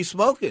shouldn't be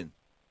smoking.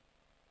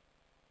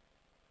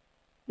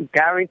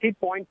 Guaranteed,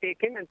 point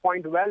taken and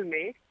point well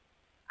made.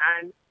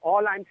 And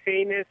all I'm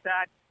saying is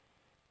that,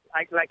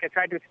 like I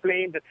tried to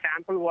explain, the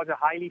sample was a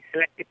highly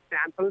selective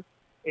sample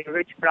in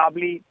which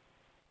probably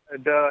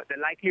the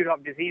likelihood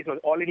of disease was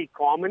already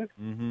common.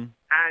 Mm-hmm.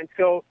 And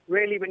so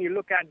really when you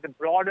look at the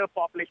broader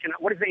population,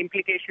 what is the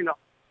implication of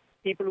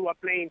people who are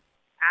playing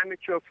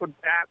amateur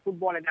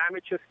football at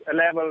amateur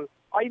level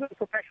or even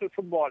professional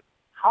football?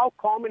 How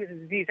common is the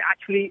disease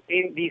actually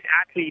in these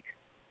athletes?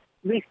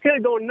 We still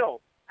don't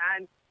know.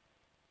 And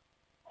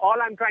all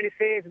I'm trying to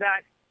say is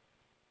that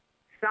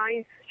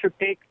science should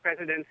take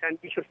precedence and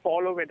we should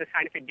follow where the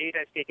scientific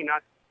data is taking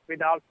us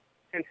without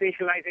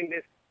sensationalizing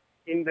this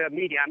in the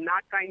media. I'm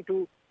not trying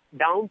to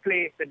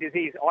downplay the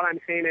disease. All I'm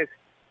saying is,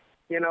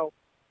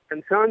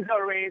 concerns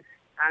are raised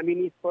and we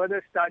need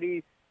further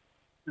studies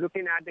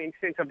looking at the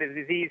incidence of this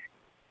disease,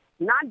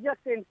 not just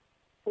in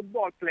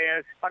football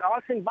players, but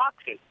also in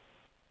boxing.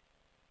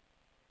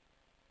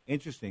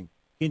 Interesting.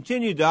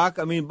 Continue, Doc.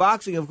 I mean,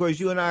 boxing, of course,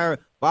 you and I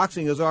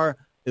boxing is our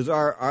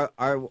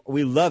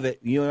we love it.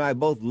 You and I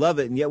both love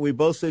it, and yet we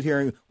both sit here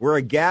and we're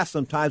aghast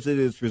sometimes at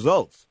its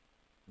results.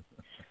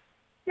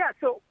 Yeah,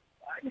 so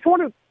I just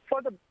want to,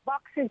 for the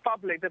boxing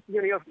public,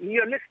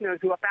 your listeners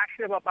who are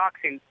passionate about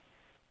boxing,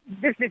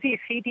 this disease,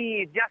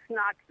 CTE, is just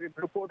not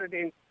reported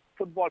in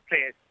football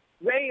players.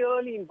 Very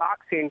early in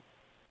boxing,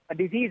 a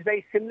disease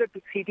very similar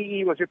to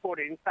CTE was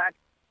reported. In fact,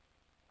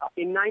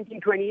 in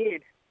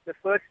 1928, the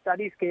first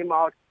studies came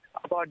out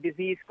about a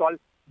disease called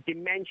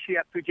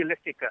dementia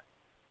pugilistica,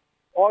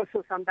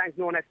 also sometimes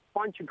known as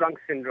punch-drunk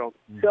syndrome.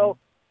 Mm-hmm. So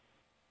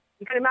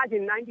you can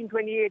imagine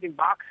 1928 in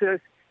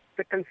boxers,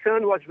 the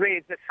concern was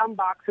raised that some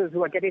boxers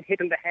who are getting hit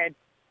on the head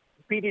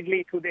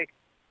repeatedly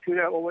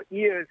over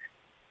years,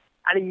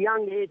 at a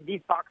young age,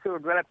 these boxers were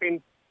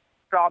developing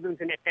problems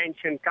in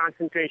attention,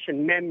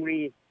 concentration,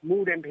 memory,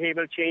 mood and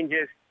behavioral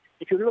changes.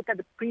 If you look at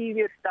the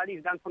previous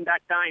studies done from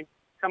that time,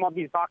 some of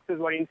these boxers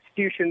were in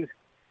institutions.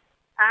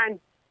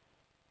 And,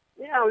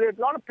 there's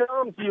a lot of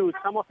terms used.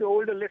 Some of the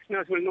older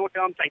listeners will know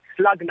terms like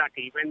slug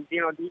nutty. When,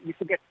 if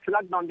you get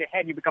slugged on the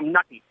head, you become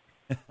nutty.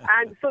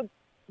 And so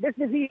this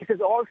disease is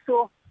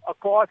also a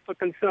cause for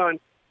concern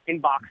in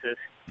boxers.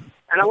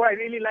 And what I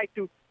really like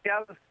to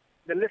tell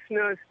the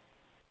listeners,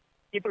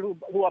 people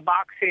who are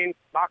boxing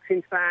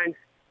fans,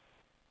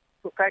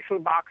 professional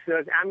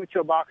boxers,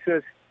 amateur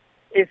boxers,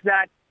 is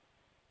that,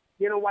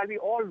 while we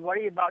all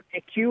worry about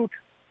acute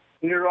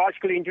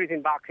neurological injuries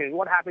in boxing,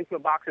 what happens to a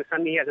boxer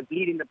suddenly has a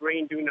bleed in the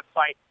brain during a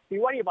fight, we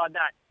worry about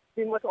that.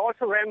 We must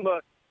also remember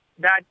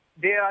that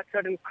there are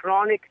certain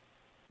chronic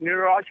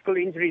neurological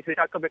injuries which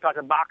occur because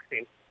of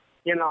boxing.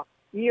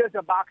 Years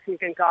of boxing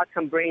can cause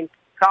some brain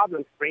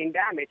problems, brain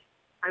damage.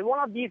 And one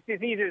of these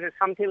diseases is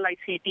something like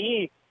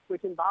CTE,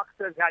 which in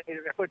boxers is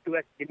referred to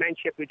as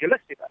dementia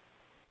pugilistica.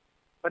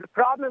 But the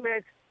problem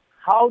is,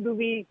 how do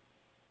we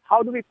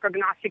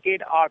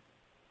prognosticate our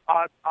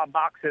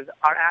boxers,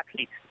 our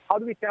athletes? How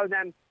do we tell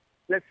them,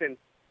 listen,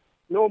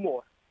 no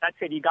more. That's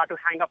it. You got to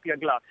hang up your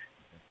gloves.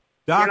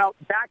 Doc,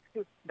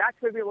 that's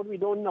what we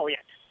don't know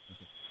yet.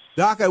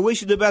 Doc, I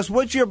wish you the best.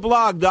 What's your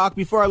blog, Doc?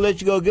 Before I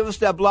let you go, give us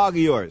that blog of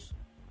yours.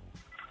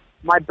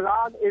 My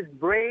blog is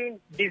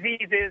Brain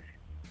Diseases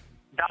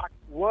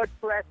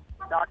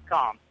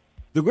www.wordpress.com.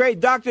 The great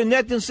Dr.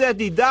 Nitin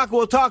Sethi. Doc,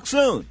 we'll talk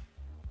soon.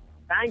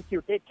 Thank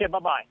you. Take care.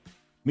 Bye-bye.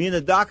 Me and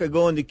the Doc are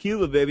going to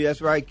Cuba, baby. That's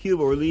right,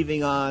 Cuba. We're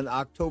leaving on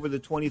October the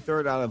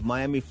 23rd out of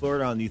Miami,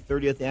 Florida on the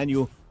 30th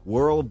Annual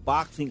World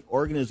Boxing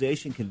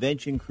Organization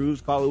Convention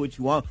Cruise. Call it what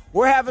you want.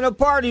 We're having a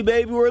party,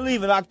 baby. We're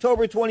leaving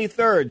October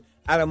 23rd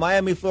out of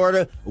Miami,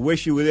 Florida. I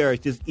wish you were there.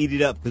 Just eat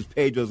it up because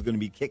Pedro's going to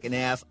be kicking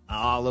ass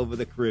all over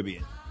the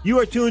Caribbean. You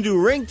are tuned to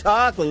Ring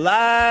Talk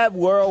Live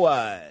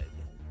Worldwide.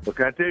 But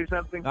can I tell you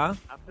something? Huh?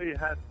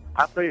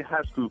 I played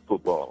high school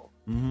football.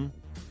 Mm-hmm.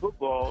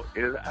 Football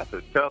that's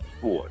a tough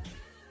sport.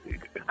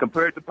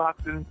 Compared to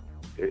boxing,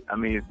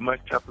 it's much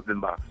tougher than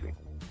boxing.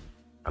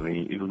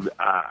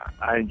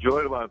 I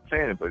enjoyed it while I was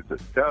playing it, but it's a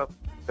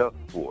tough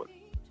sport.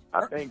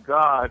 I thank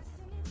God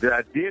that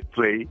I did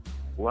play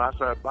when I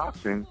started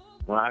boxing.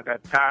 When I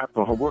got tired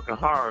from working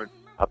hard,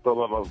 I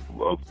thought about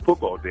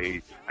football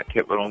days. I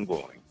kept it on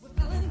going.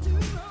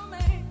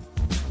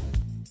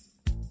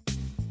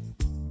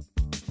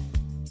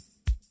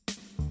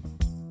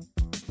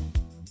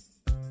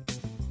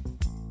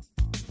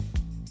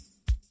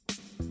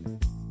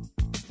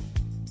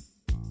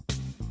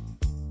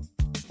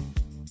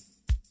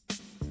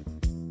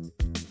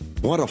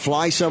 Want to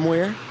fly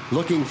somewhere?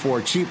 Looking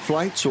for cheap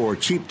flights or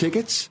cheap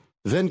tickets?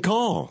 Then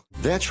call.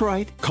 That's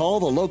right. Call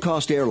the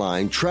low-cost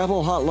airline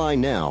travel hotline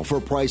now for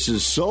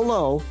prices so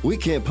low we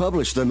can't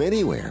publish them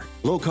anywhere.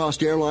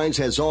 Low-cost airlines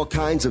has all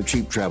kinds of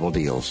cheap travel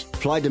deals.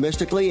 Fly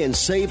domestically and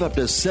save up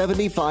to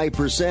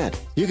 75%.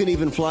 You can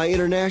even fly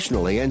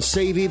internationally and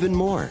save even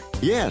more.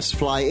 Yes,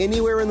 fly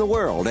anywhere in the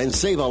world and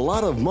save a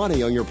lot of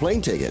money on your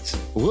plane tickets.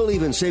 We'll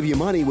even save you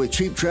money with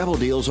cheap travel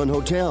deals on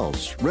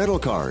hotels, rental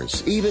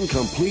cars, even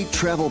complete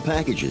travel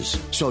packages.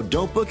 So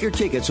don't book your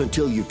tickets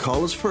until you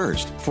call us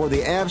first for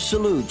the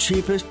absolute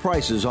cheapest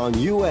prices on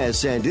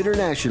U.S. and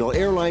international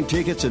airline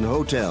tickets and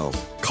hotels.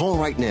 Call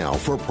right now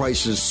for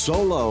prices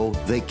so low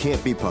they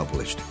can't be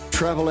published.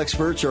 Travel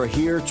experts are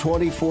here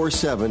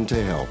 24/7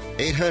 to help.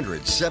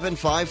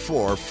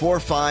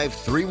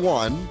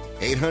 800-754-4531.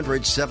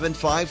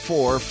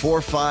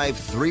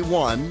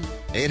 800-754-4531.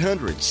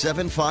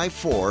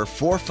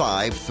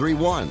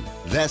 800-754-4531.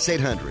 That's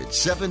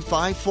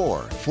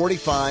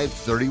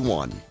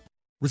 800-754-4531.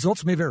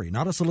 Results may vary,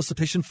 not a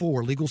solicitation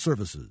for legal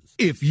services.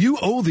 If you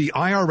owe the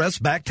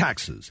IRS back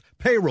taxes,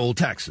 payroll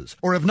taxes,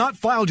 or have not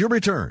filed your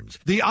returns,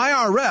 the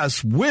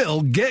IRS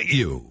will get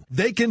you.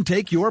 They can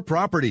take your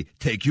property,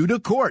 take you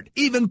to court,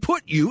 even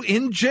put you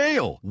in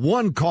jail.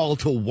 One call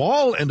to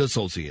Wall and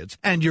Associates,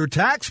 and your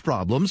tax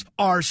problems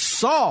are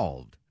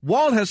solved.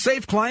 Wall has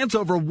saved clients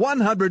over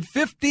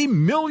 $150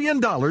 million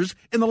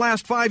in the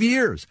last 5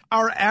 years.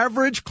 Our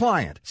average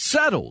client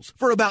settles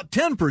for about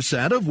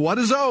 10% of what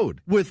is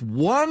owed. With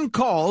one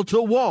call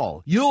to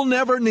Wall, you'll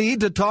never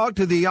need to talk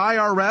to the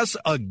IRS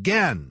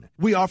again.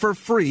 We offer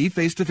free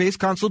face-to-face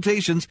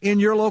consultations in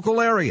your local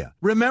area.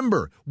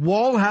 Remember,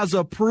 Wall has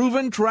a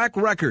proven track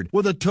record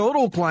with a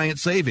total client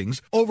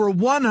savings over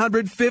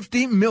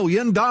 $150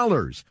 million.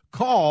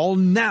 Call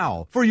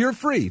now for your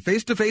free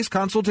face-to-face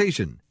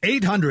consultation.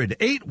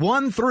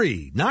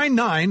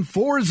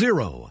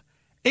 800-813-9940.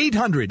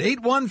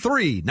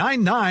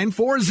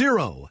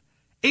 800-813-9940.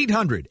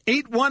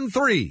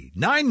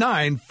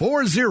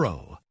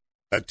 800-813-9940.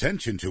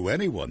 Attention to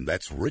anyone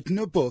that's written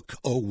a book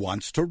or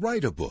wants to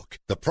write a book.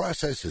 The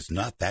process is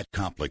not that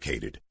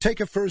complicated. Take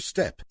a first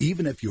step.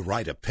 Even if you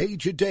write a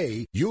page a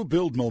day, you'll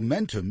build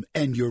momentum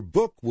and your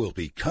book will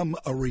become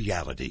a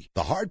reality.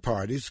 The hard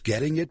part is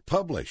getting it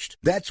published.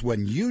 That's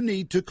when you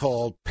need to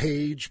call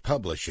Page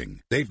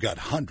Publishing. They've got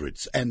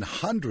hundreds and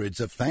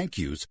hundreds of thank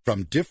yous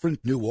from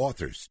different new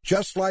authors,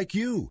 just like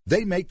you.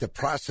 They make the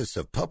process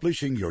of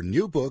publishing your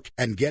new book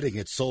and getting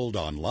it sold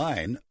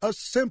online a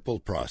simple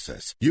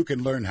process. You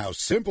can learn how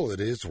simple it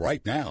is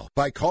right now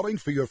by calling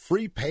for your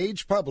free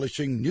Page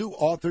Publishing New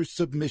Author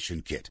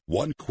Submission Kit.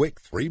 One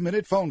quick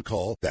 3-minute phone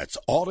call, that's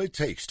all it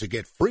takes to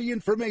get free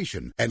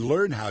information and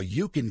learn how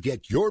you can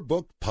get your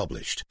book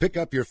published. Pick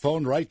up your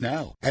phone right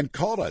now and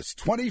call us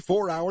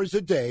 24 hours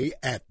a day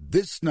at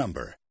this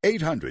number.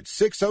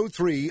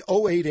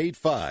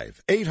 800-603-0885.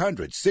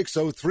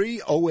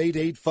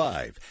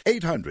 800-603-0885.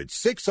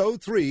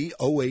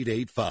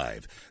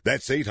 800-603-0885.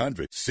 That's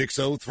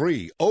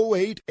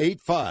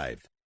 800-603-0885.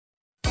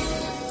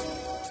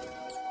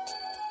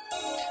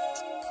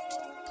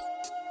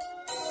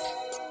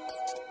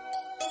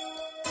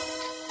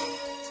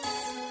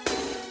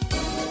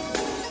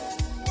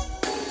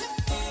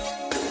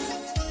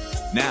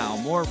 Now,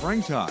 more of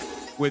Ring Talk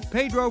with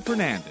Pedro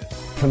Fernandez.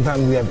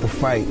 Sometimes we have to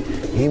fight.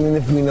 Even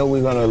if we know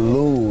we're going to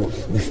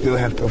lose, we still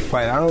have to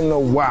fight. I don't know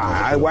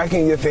why. Why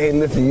can't you just say, hey,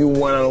 listen, you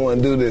won, I don't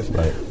want to do this.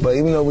 Right. But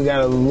even though we got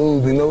to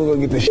lose, we know we're going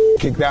to get the shit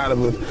kicked out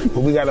of us, but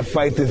we got to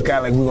fight this guy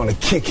like we're going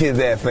to kick his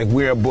ass like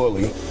we're a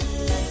bully.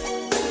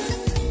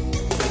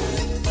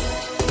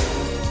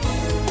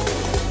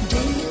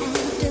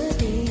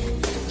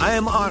 I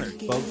am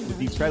honored, folks, to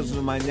be present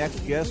of my next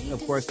guest.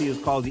 Of course, he is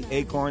called the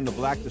Acorn, the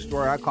Black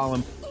Destroyer. I call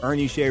him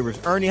Ernie Shavers.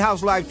 Ernie,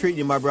 how's life treating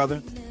you, my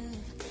brother?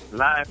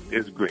 Life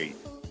is great.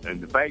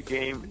 And the fight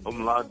game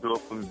opened a lot of doors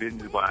for me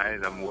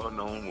business-wise. I'm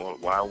well-known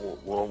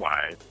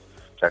worldwide.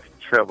 So I can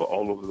travel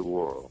all over the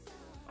world.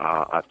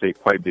 I stay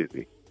quite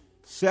busy.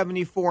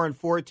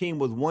 74-14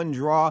 with one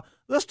draw.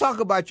 Let's talk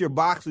about your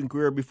boxing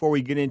career before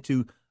we get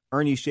into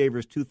Ernie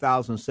Shaver's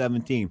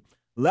 2017.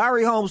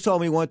 Larry Holmes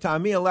told me one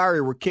time, me and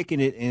Larry were kicking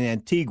it in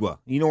Antigua.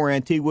 You know where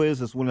Antigua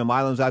is? It's one of them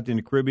islands out there in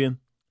the Caribbean.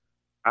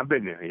 I've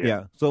been there,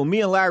 Yeah. So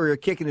me and Larry are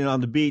kicking it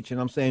on the beach, and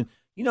I'm saying,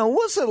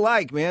 what's it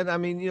like, man? I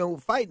mean,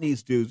 fighting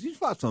these dudes. You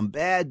fought some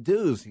bad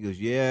dudes. He goes,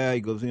 yeah.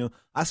 He goes,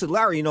 I said,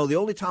 Larry, the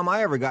only time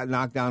I ever got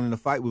knocked down in a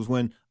fight was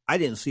when I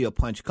didn't see a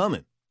punch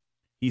coming.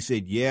 He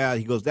said, yeah.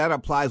 He goes, that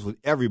applies with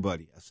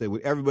everybody. I said,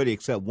 with everybody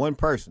except one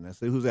person. I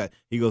said, who's that?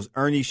 He goes,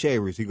 Ernie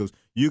Shavers. He goes,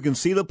 you can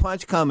see the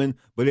punch coming,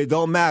 but it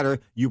don't matter.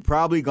 You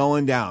probably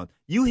going down.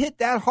 You hit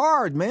that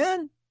hard,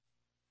 man.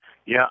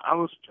 Yeah, I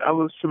was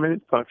a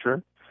tremendous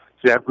puncher.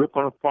 See, I grew up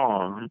on a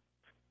farm,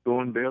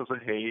 throwing bales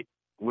of hay.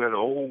 We had an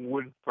old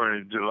wooden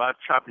furnace. Did a lot of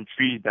chopping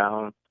trees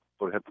down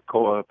for the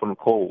coal, from the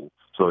coal.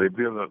 So they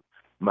built up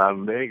my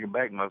leg and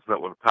back muscle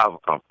where the power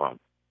come from.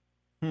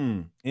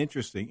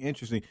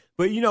 Interesting.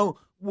 But,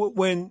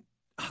 when,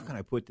 how can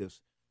I put this?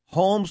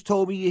 Holmes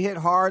told me you hit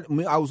hard.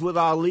 I was with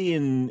Ali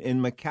in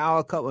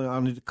Macau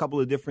on a couple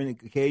of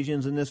different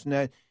occasions and this and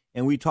that,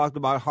 and we talked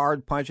about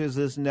hard punches,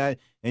 this and that,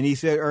 and he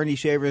said Ernie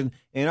Shaver,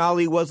 and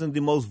Ali wasn't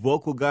the most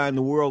vocal guy in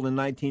the world in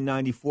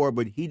 1994,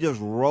 but he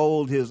just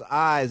rolled his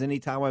eyes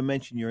anytime I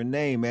mention your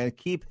name, man.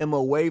 Keep him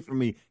away from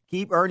me.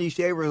 Keep Ernie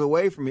Shavers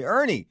away from me.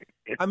 Ernie,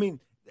 I mean,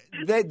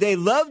 they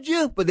loved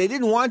you, but they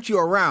didn't want you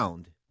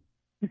around.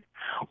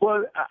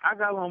 Well, I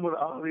got along with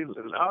Ali.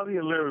 Ali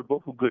and Larry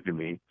both were good to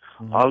me.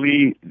 Mm-hmm.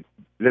 Ali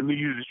let me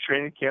use his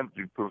training camp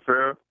to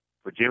prepare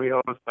for Jimmy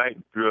Ellis' fight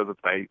and 3 other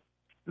fights.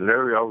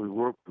 Larry always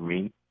worked for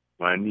me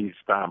when I needed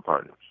sparring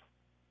partners.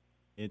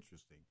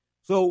 Interesting.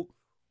 So,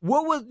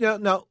 what was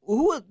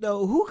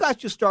who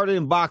got you started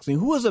in boxing?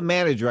 Who was a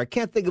manager? I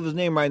can't think of his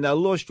name right now. A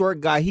little short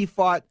guy. He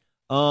fought.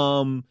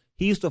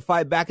 He used to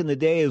fight back in the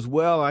day as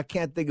well. I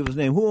can't think of his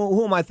name.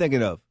 Who am I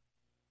thinking of?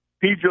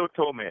 Pedro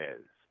Tomaz.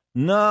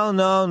 No.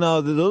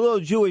 The little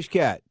Jewish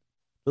cat.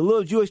 The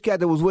little Jewish cat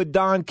that was with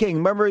Don King.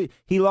 Remember,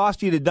 he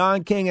lost you to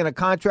Don King in a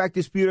contract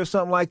dispute or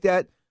something like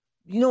that?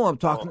 You know what I'm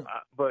talking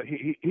about. But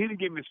he didn't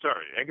get me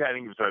started. That guy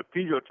didn't get me started.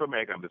 Pedro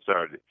Tomaz got me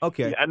started.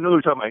 Okay. I know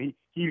what you're talking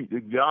about.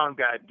 The Don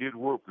guy did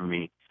work for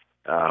me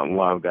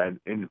while I got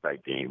in the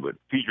fight game. But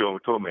Pedro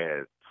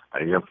Tomaz,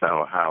 in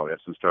Youngstown, Ohio,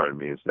 that's who started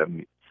me in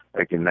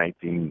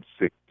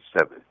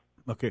 1967.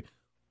 Okay.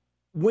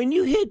 When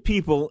you hit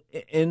people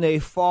and they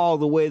fall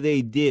the way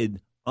they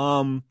did,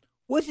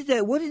 what did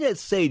that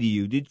say to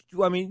you?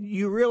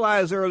 You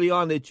realized early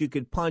on that you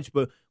could punch,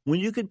 but when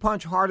you could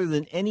punch harder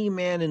than any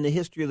man in the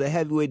history of the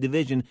heavyweight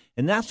division,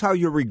 and that's how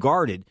you're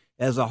regarded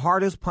as the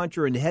hardest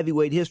puncher in the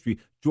heavyweight history.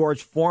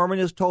 George Foreman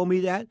has told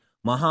me that.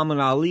 Muhammad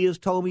Ali has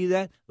told me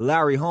that.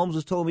 Larry Holmes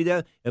has told me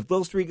that. If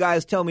those 3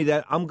 guys tell me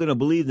that, I'm going to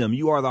believe them.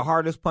 You are the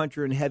hardest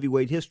puncher in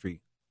heavyweight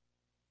history.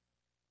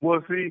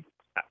 Well, see,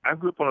 I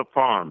grew up on a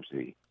farm,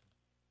 see.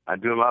 I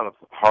did a lot of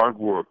hard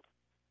work.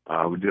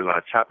 We did a lot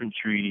of chopping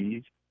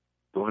trees,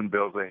 throwing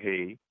bales of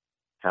hay,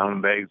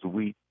 counting bags of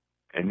wheat,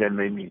 and that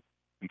made me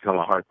become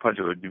a hard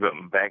puncher or develop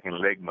my back and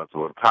leg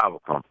muscle where the power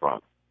come from.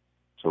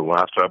 So when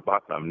I started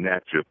boxing, I'm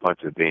naturally a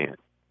puncher then.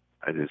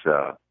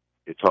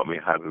 It taught me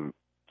how to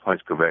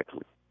punch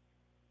correctly.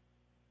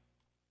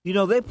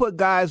 They put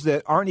guys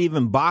that aren't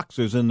even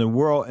boxers in the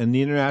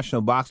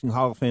International Boxing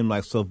Hall of Fame,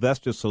 like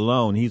Sylvester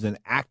Stallone. He's an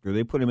actor.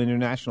 They put him in the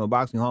International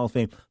Boxing Hall of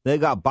Fame. They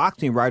got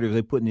boxing writers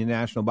they put in the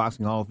International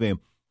Boxing Hall of Fame.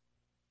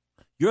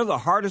 You're the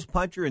hardest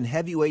puncher in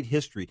heavyweight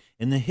history,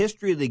 in the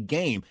history of the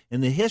game,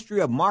 in the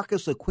history of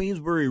Marcus of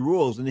Queensberry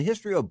rules, in the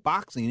history of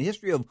boxing, in the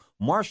history of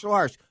martial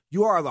arts.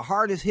 You are the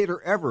hardest hitter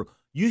ever.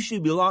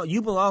 You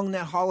belong in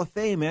that Hall of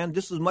Fame, man,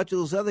 just as much as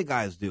those other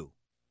guys do.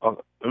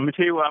 Let me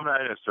tell you why I'm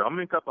not interested. I'm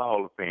in a couple of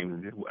Hall of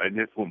Fame. I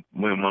just won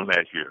one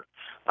last year.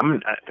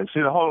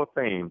 See, the Hall of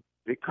Fame,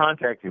 they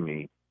contacted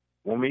me,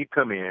 want me to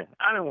come in.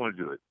 I didn't want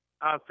to do it.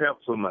 I felt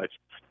so much.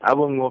 I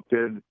wouldn't go up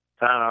there and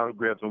sign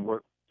autographs and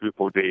work 3 or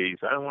 4 days.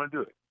 I didn't want to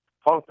do it.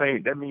 Hall of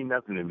Fame, that means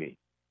nothing to me.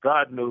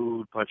 God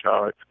knows, punch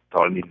hard.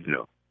 That's all I need to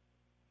know.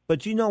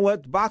 But you know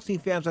what? Boxing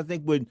fans, I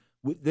think,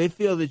 they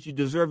feel that you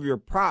deserve your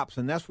props,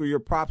 and that's where your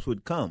props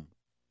would come.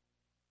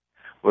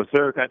 Well,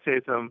 sir, can I tell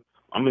you something?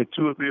 I'm in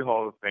 2 or 3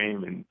 Hall of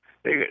Fame, and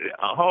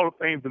a Hall of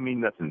Fame to mean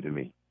nothing to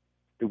me.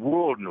 The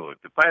world knows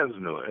it. The fighters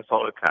know it. That's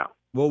all that counts.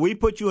 Well, we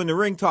put you in the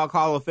Ringtalk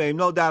Hall of Fame,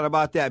 no doubt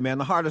about that, man.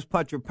 The hardest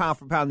puncher pound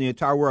for pound in the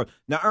entire world.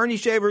 Now, Ernie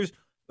Shavers,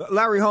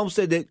 Larry Holmes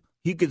said that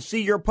he could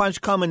see your punch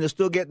coming and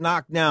still get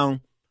knocked down.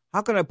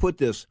 How can I put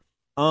this?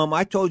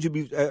 I told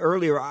you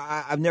earlier,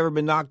 I've never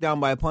been knocked down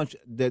by a punch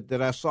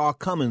that I saw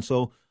coming,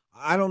 so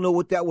I don't know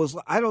what that was.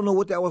 I don't know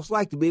what that was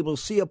like to be able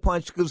to see a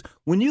punch, because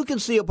when you can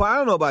see a punch, I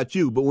don't know about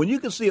you, but when you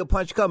can see a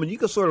punch coming, you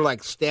can sort of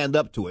like stand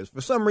up to it.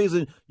 For some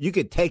reason, you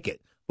could take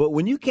it. But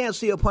when you can't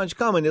see a punch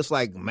coming, it's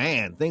like,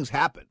 man, things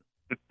happen.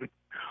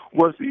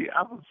 Well, see,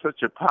 I was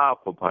such a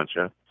powerful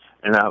puncher,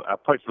 and I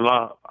punched a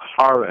lot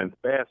harder and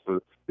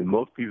faster than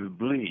most people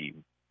believe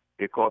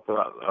because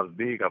I was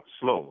big, I was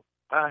slow.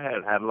 I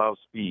had a lot of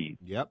speed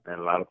and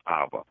a lot of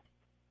power.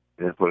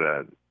 That's what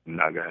I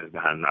knock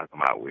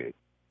them out with.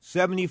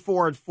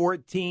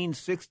 74-14,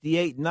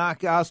 68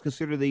 knockouts,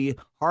 considered the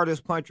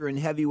hardest puncher in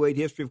heavyweight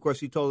history. Of course,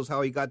 he told us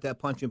how he got that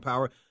punching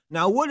power.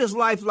 Now, what is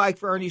life like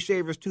for Ernie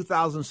Shavers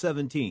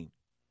 2017?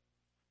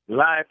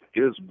 Life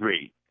is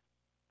great.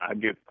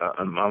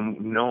 I'm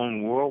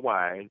known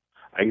worldwide.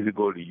 I used to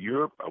go to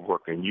Europe. I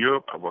work in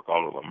Europe. I work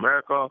all over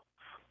America.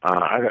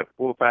 I got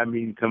 4 or 5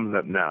 meetings coming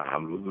up now.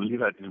 I'm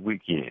leaving out this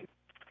weekend.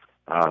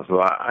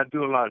 So I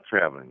do a lot of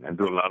traveling. I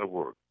do a lot of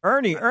work.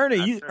 Ernie,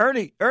 you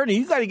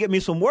got to get me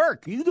some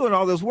work. You doing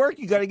all this work?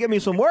 You got to get me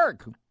some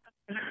work.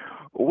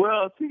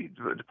 Well, see,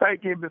 the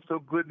fight game been so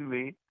good to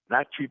me, and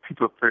I treat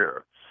people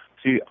fair.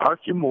 See,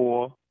 Archie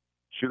Moore,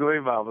 Sugar Ray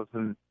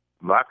Robinson,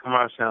 Malcolm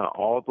Marshall,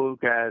 all those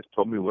guys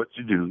told me what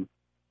to do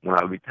when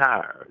I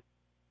retired.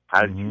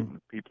 How to treat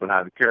people and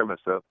how to care of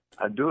myself.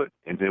 I do it,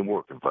 and then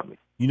working for me.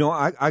 You know,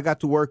 I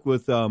got to work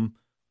with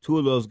two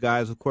of those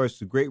guys, of course,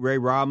 the great Ray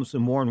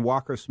Robinson, Moore, and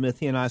Walker Smith.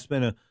 He and I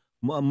spent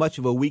much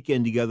of a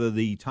weekend together,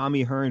 the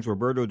Tommy Hearns,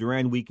 Roberto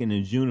Duran weekend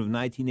in June of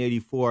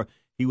 1984.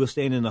 He was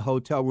staying in the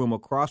hotel room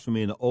across from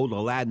me in the old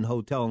Aladdin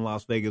Hotel in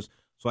Las Vegas,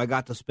 so I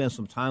got to spend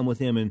some time with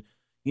him. And,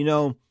 you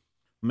know,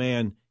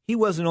 man, he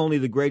wasn't only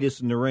the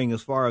greatest in the ring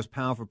as far as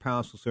pound for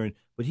pound is concerned,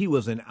 but he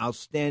was an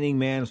outstanding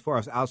man as far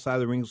as outside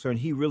the ring is concerned.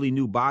 He really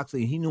knew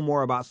boxing. He knew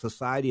more about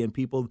society and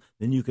people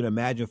than you can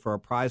imagine for a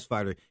prize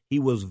fighter. He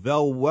was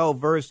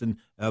well-versed and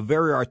a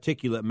very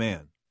articulate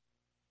man.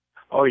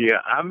 Oh, yeah.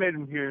 I met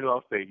him here in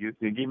Las Vegas.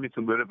 He gave me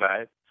some good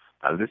advice.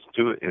 I listened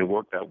to it, and it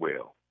worked out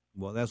well.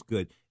 Well, that's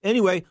good.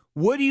 Anyway,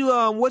 what do you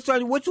all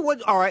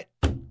right,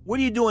 what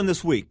are you doing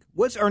this week?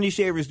 What's Ernie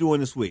Shavers doing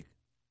this week?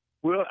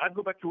 Well, I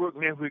go back to work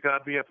next week.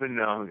 I'll be up in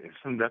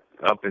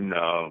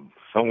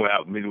somewhere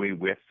out Midway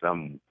West.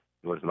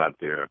 Wasn't out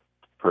there,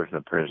 personal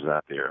appearances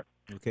out there.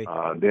 Okay.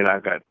 Then I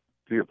got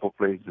 3 or 4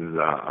 places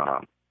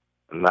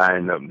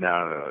lined up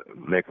now to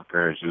make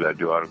appearances. I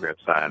do autograph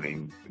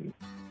signings and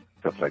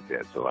stuff like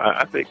that. So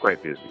I stay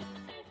quite busy.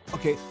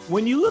 Okay.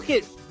 When you look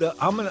at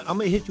I'm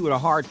gonna hit you with a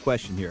hard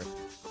question here.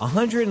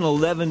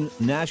 111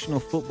 National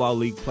Football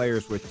League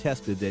players were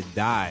tested that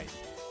died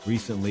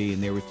recently,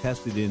 and they were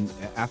tested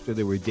after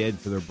they were dead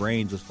for their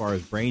brains as far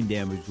as brain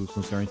damage was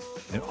concerned.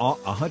 And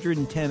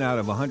 110 out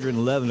of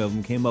 111 of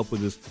them came up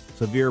with this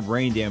severe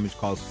brain damage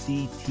called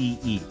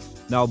CTE.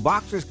 Now,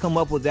 boxers come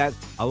up with that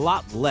a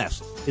lot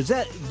less. Is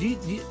that,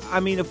 I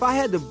mean, if I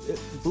had to,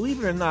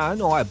 believe it or not, I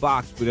know I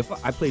boxed, but if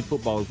I played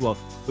football as well,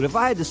 but if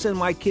I had to send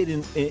my kid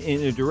in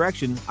a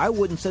direction, I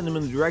wouldn't send him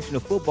in the direction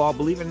of football.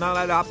 Believe it or not,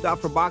 I'd opt out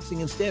for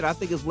boxing instead. I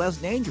think it's less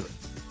dangerous.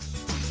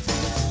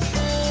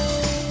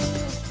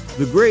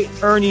 The great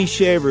Ernie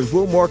Shavers,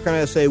 what more can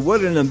I say?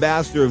 What an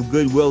ambassador of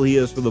goodwill he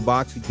is for the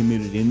boxing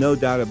community, and no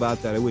doubt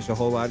about that. I wish a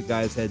whole lot of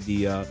guys had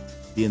the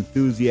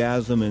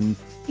enthusiasm and,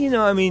 you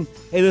know, I mean,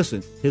 hey,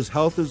 listen, his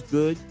health is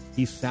good.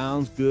 He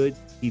sounds good.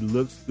 He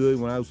looks good.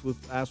 When I was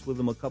asked with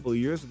him a couple of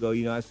years ago,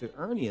 you know, I said,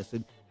 Ernie,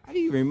 how do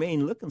you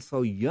remain looking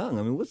so young?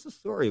 I mean, what's the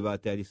story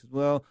about that? He said,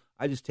 well,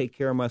 I just take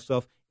care of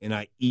myself and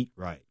I eat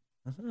right.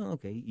 I said, oh,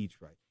 okay, he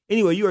eats right.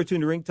 Anyway, you are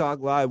tuned to Ring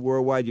Talk Live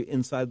Worldwide, your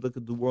inside look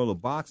at the world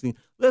of boxing.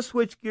 Let's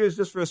switch gears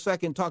just for a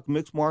second, talk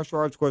mixed martial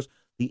arts. Of course,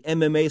 the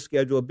MMA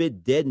schedule a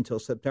bit dead until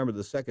September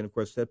the 2nd. Of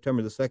course,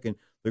 September the 2nd,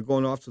 they're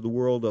going off to the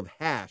world of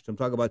hash. I'm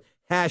talking about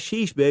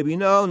hashish, baby.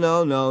 No,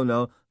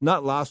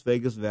 not Las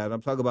Vegas, Nevada.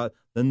 I'm talking about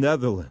the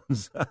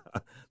Netherlands.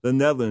 The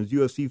Netherlands.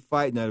 UFC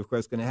Fight Night, of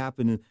course, going to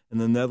happen in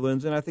the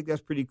Netherlands, and I think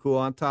that's pretty cool.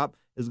 On top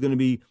is going to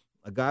be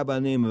a guy by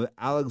the name of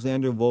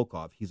Alexander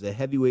Volkov. He's a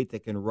heavyweight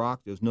that can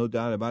rock. There's no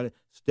doubt about it.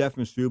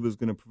 Stefan Struve is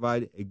going to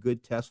provide a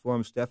good test for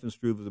him. Stefan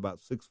Struve is about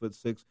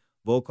 6'6".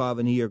 Volkov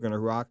and he are going to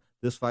rock.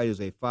 This fight is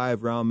a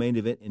 5-round main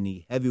event in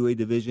the heavyweight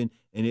division,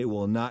 and it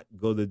will not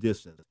go the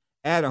distance.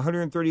 At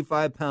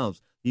 135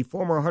 pounds, the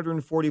former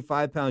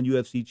 145-pound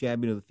UFC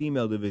champion of the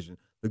female division,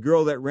 the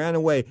girl that ran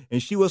away,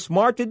 and she was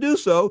smart to do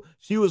so.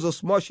 She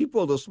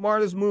pulled the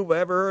smartest move I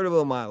ever heard of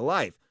in my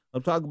life.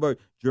 I'm talking about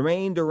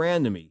Germaine de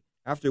Randamie.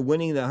 After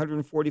winning the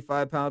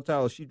 145-pound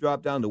title, she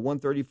dropped down to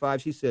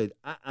 135. She said,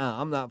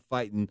 I'm not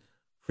fighting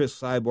Chris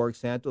Cyborg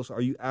Santos.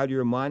 Are you out of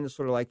your mind? It's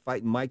sort of like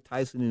fighting Mike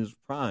Tyson in his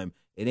prime.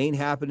 It ain't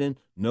happening.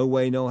 No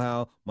way, no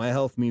how. My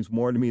health means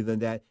more to me than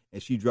that.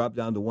 And she dropped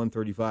down to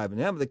 135.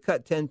 And having to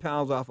cut 10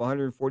 pounds off a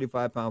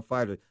 145-pound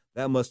fighter,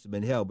 that must have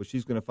been hell. But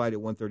she's going to fight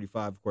at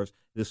 135, of course,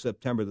 this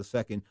September the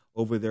 2nd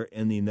over there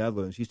in the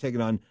Netherlands. She's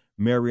taking on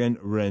Marianne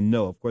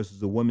Renault. Of course,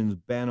 it's a women's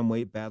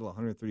bantamweight battle,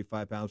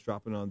 135 pounds,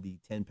 dropping on the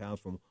 10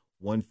 pounds from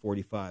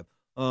 145.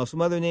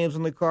 Some other names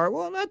on the card.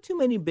 Well, not too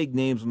many big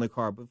names on the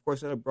card, but of course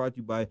that brought to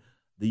you by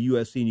the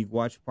UFC, and you can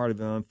watch part of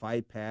it on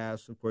Fight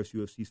Pass. Of course,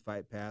 UFC's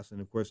Fight Pass,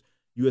 and of course,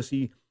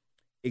 UFC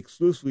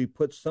exclusively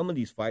puts some of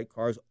these fight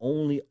cards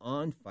only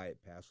on Fight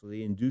Pass, so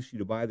they induce you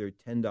to buy their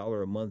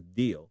 $10 a month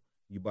deal.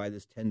 You buy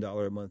this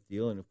 $10 a month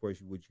deal, and of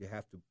course, what you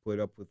have to put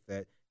up with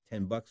that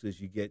 $10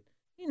 is you get,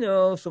 you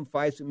know, some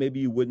fights that maybe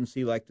you wouldn't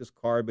see like this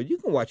card, but you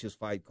can watch this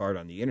fight card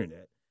on the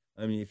internet.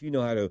 I mean, if you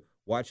know how to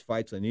watch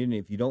fights on the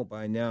internet, if you don't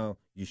by now,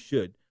 you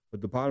should.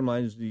 But the bottom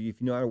line is, if you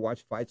know how to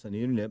watch fights on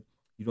the internet,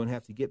 you don't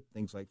have to get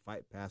things like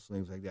Fight Pass and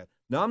things like that.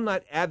 Now, I'm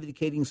not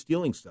advocating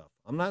stealing stuff.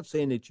 I'm not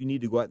saying that you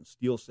need to go out and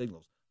steal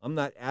signals. I'm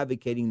not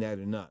advocating that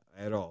or not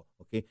at all,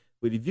 okay?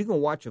 But if you can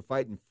watch a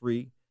fight in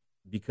free,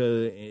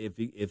 because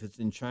if it's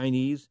in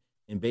Chinese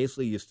and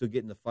basically you're still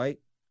getting the fight,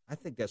 I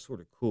think that's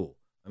sort of cool.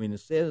 I mean,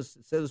 instead of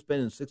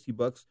spending $60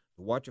 to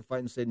watch a fight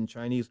and say it in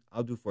Chinese,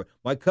 I'll do for it.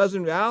 My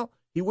cousin Al,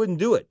 he wouldn't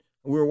do it.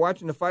 We were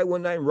watching the fight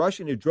one night in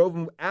Russia, and it drove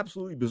him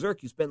absolutely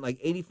berserk. He spent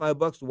like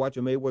 $85 to watch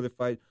a Mayweather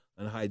fight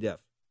on high def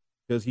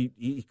because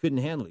he couldn't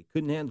handle it.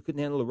 Couldn't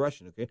handle the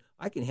Russian. Okay,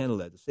 I can handle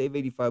that. To save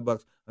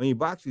 $85, I mean,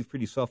 boxing is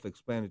pretty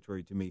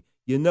self-explanatory to me.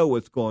 You know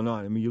what's going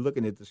on. I mean, you're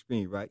looking at the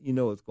screen, right? You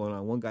know what's going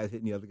on. One guy's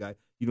hitting the other guy.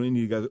 You don't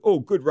need to go, oh,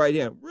 good right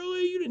hand.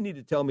 Really? You didn't need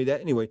to tell me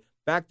that. Anyway,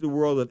 back to the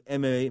world of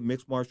MMA,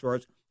 mixed martial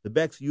arts. The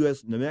next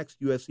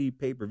UFC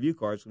pay-per-view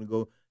card is going to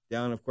go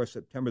down, of course,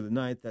 September the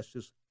 9th. That's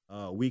just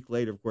a week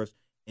later, of course,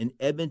 in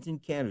Edmonton,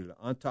 Canada.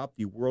 On top,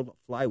 the world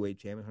flyweight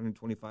champion,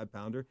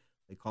 125-pounder.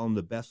 They call him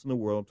the best in the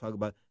world. I'm talking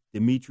about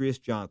Demetrius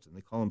Johnson. They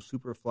call him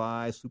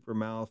Superfly, Super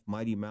Mouth,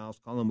 Mighty Mouse.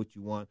 Call him what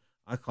you want.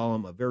 I call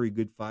him a very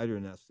good fighter,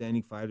 an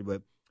outstanding fighter,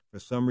 but for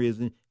some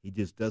reason, he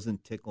just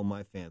doesn't tickle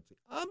my fancy.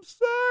 I'm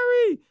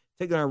sorry.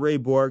 Taking on Ray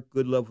Borg.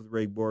 Good luck with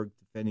Ray Borg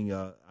defending,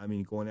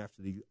 going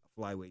after the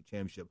flyweight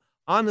championship.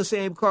 On the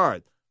same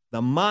card,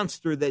 the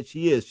monster that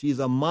she is. She's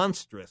a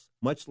monstrous,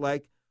 much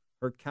like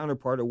her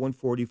counterpart at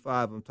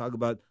 145. I'm talking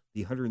about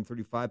the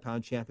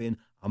 135-pound champion,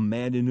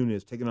 Amanda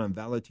Nunes, taking on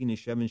Valentina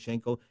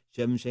Shevchenko.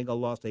 Shevchenko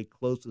lost a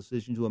close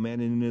decision to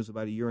Amanda Nunes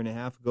about a year and a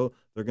half ago.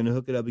 They're going to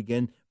hook it up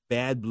again.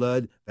 Bad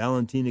blood.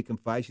 Valentina can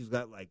fight. She's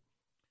got like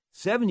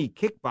 70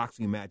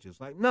 kickboxing matches.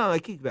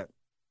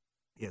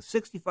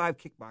 65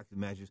 kickboxing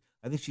matches.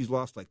 I think she's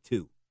lost like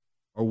 2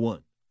 or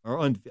 1.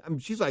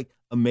 She's like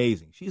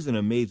amazing. She's an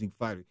amazing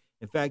fighter.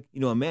 In fact,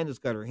 Amanda's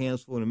got her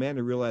hands full, and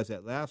Amanda realized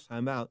that last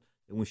time out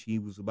that when she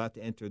was about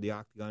to enter the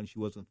octagon, she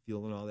wasn't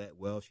feeling all that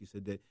well. She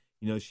said that,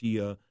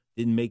 she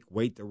didn't make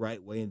weight the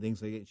right way and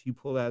things like that. She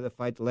pulled out of the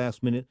fight the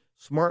last minute.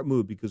 Smart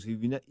move, because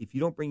if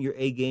you don't bring your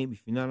A game,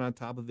 if you're not on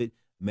top of it,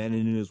 Amanda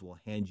Nunes will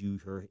hand you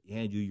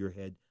your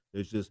head.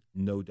 There's just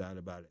no doubt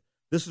about it.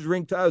 This is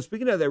Ringtalk.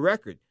 Speaking of that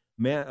record,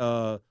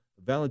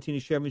 Valentina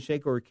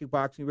Shevchenko, her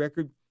kickboxing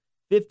record,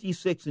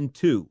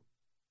 56-2.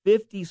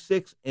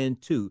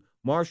 56-2.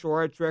 Martial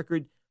arts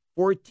record,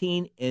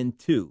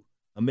 14-2.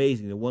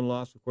 Amazing. The one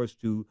loss, of course,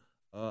 to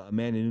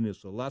Amanda Nunes.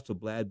 So lots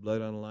of bad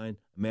blood on the line.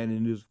 Amanda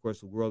Nunes, of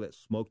course, the girl that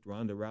smoked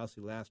Ronda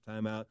Rousey last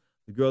time out.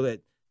 The girl that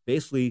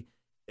basically,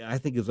 I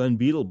think, is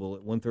unbeatable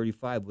at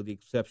 135, with the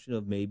exception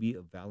of maybe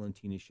of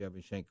Valentina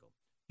Shevchenko.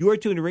 You are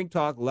tuned to Ring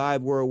Talk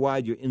live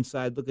worldwide. Your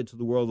inside look into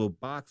the world of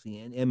boxing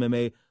and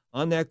MMA.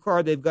 On that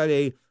card, they've got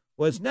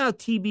it's now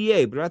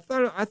TBA, but I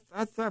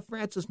thought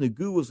Francis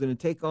Ngannou was going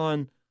to take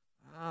on,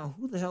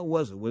 who the hell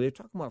was it? Were they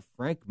talking about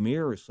Frank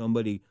Mir or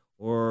somebody?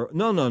 Or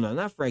no,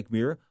 not Frank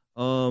Mir.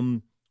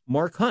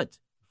 Mark Hunt.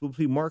 We'll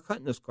see Mark Hunt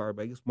in this card,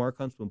 but I guess Mark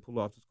Hunt's been pulled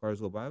off this card as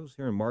well. But I was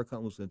hearing Mark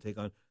Hunt was going to take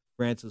on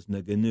Francis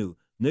Ngannou.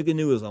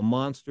 Ngannou is a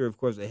monster, of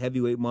course, a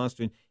heavyweight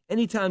monster. And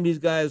anytime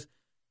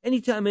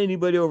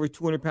anybody over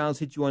 200 pounds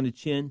hits you on the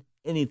chin,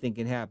 anything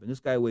can happen.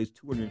 This guy weighs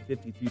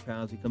 253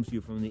 pounds. He comes to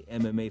you from the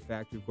MMA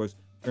factory, of course,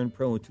 turned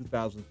pro in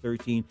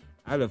 2013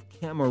 out of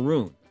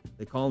Cameroon.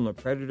 They call him a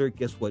Predator.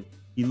 Guess what?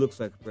 He looks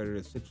like a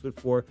Predator.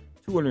 6'4",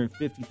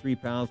 253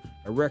 pounds,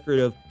 a record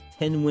of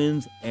 10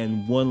 wins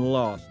and 1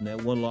 loss, and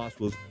that 1 loss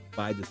was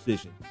by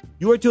decision.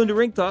 You are tuned to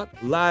Ring Talk,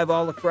 live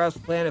all across the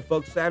planet,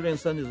 folks. Saturday and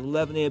Sunday is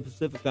 11 a.m.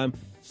 Pacific time.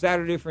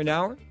 Saturday for an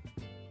hour,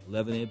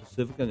 11 a.m.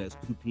 Pacific time, that's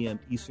 2 p.m.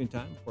 Eastern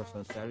time, of course,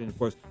 on Saturday. And, of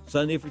course,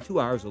 Sunday for 2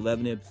 hours,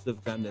 11 a.m.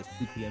 Pacific time, that's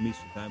 2 p.m.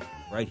 Eastern time,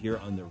 right here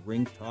on the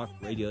Ring Talk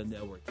Radio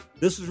Network.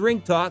 This is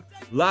Ring Talk,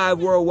 live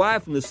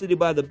worldwide from the city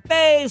by the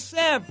Bay,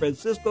 San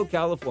Francisco,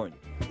 California.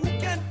 Who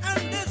can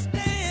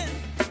understand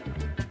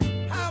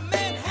how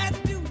man has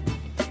to?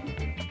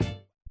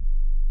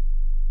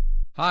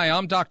 Hi,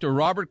 I'm Dr.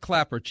 Robert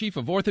Clapper, Chief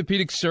of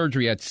Orthopedic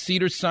Surgery at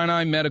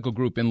Cedars-Sinai Medical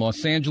Group in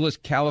Los Angeles,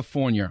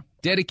 California.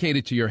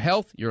 Dedicated to your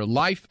health, your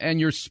life, and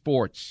your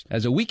sports.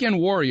 As a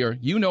weekend warrior,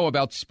 you know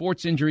about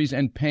sports injuries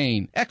and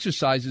pain.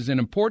 Exercise is an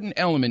important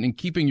element in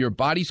keeping your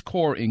body's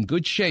core in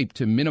good shape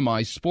to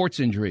minimize sports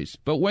injuries.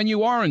 But when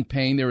you are in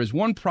pain, there is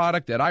one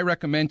product that I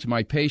recommend to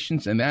my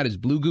patients, and that is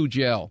Blue Goo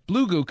Gel.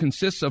 Blue Goo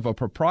consists of a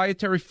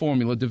proprietary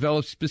formula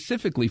developed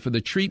specifically for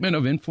the treatment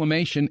of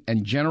inflammation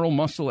and general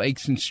muscle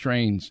aches and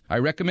strains. I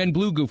recommend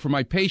Blue Goo for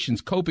my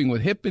patients coping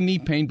with hip and knee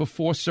pain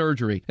before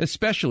surgery,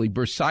 especially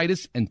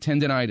bursitis and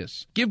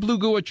tendinitis. Give Blue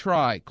Goo a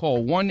try.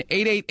 Call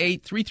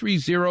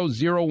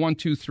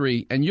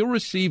 1-888-330-0123 and you'll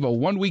receive a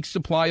 1-week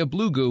supply of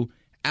Blue Goo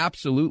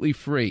absolutely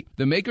free.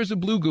 The makers of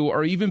Blue Goo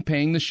are even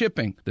paying the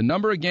shipping. The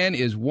number again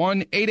is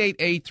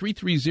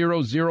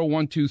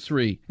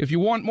 1-888-330-0123. If you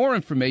want more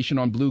information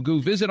on Blue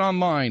Goo, visit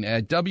online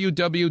at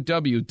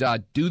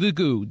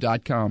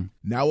www.dothegoo.com.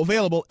 Now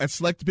available at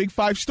select Big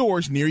 5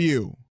 stores near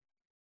you.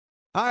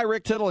 Hi,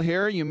 Rick Tittle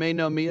here. You may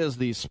know me as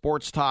the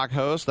sports talk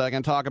host that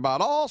can talk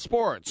about all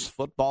sports: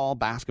 football,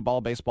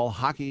 basketball, baseball,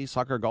 hockey,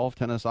 soccer, golf,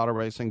 tennis, auto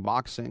racing,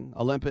 boxing,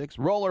 Olympics,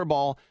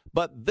 rollerball.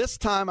 But this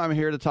time I'm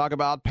here to talk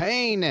about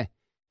pain.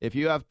 If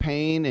you have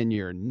pain in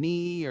your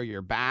knee or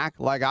your back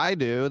like I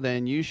do,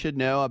 then you should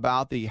know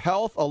about the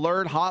Health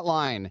Alert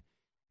Hotline.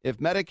 If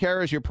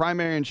Medicare is your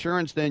primary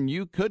insurance, then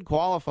you could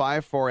qualify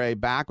for a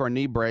back or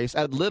knee brace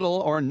at little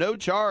or no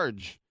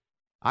charge.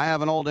 I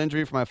have an old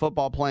injury from my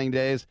football playing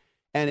days,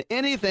 and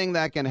anything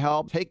that can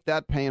help take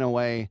that pain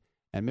away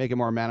and make it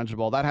more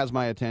manageable, that has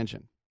my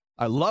attention.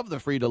 I love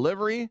the free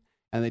delivery,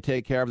 and they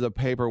take care of the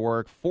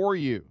paperwork for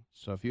you.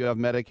 So if you have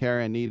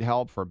Medicare and need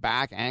help for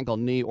back, ankle,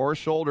 knee, or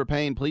shoulder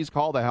pain, please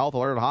call the Health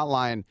Alert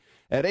Hotline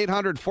at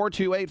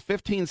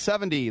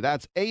 800-428-1570.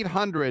 That's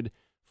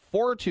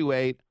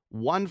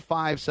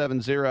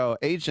 800-428-1570.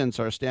 Agents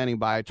are standing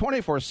by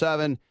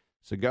 24/7,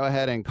 so go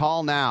ahead and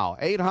call now.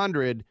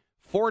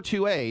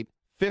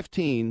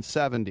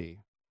 800-428-1570.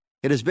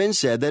 It has been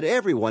said that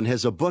everyone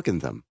has a book in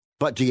them.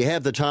 But do you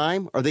have the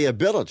time or the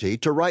ability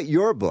to write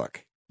your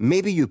book?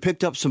 Maybe you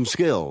picked up some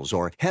skills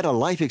or had a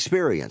life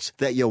experience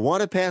that you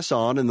want to pass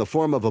on in the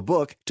form of a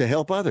book to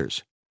help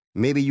others.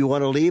 Maybe you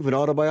want to leave an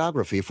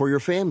autobiography for your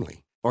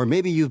family. Or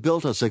maybe you've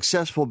built a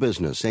successful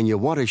business and you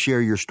want to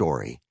share your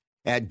story.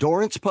 At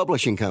Dorrance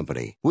Publishing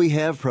Company, we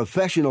have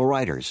professional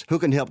writers who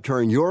can help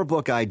turn your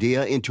book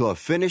idea into a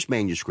finished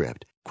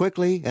manuscript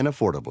quickly and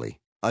affordably.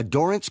 A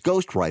Dorrance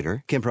ghostwriter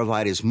can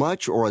provide as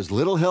much or as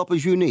little help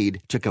as you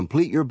need to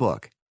complete your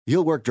book.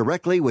 You'll work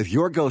directly with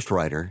your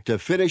ghostwriter to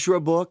finish your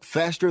book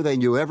faster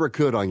than you ever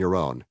could on your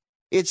own.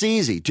 It's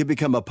easy to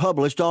become a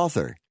published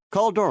author.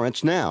 Call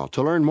Dorrance now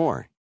to learn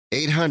more.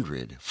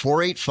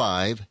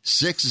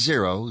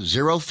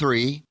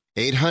 800-485-6003.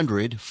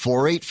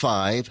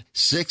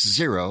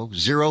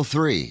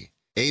 800-485-6003.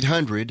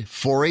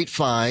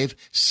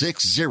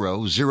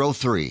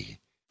 800-485-6003.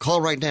 Call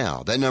right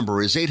now. That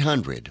number is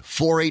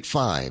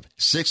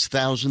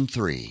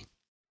 800-485-6003.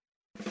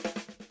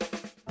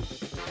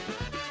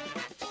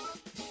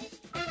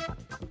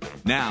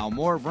 Now,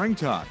 more of Ring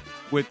Talk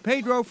with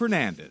Pedro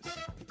Fernandez.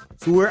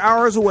 So we're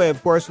hours away,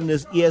 of course, from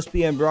this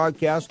ESPN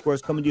broadcast, of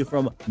course, coming to you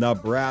from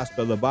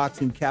Nebraska, the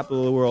boxing capital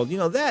of the world. You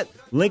know, that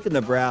Lincoln,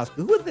 Nebraska,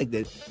 who would think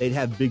that they'd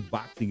have big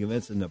boxing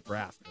events in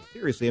Nebraska?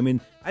 Seriously, I mean,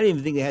 I didn't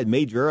even think they had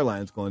major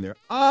airlines going there.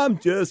 I'm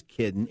just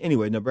kidding.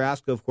 Anyway,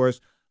 Nebraska, of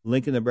course,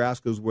 Lincoln,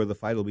 Nebraska is where the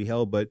fight will be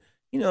held. But,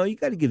 you know, you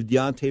got to give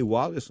Deontay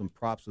Wilder some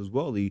props as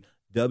well. The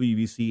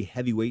WBC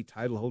heavyweight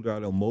title holder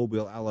out of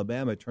Mobile,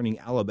 Alabama, turning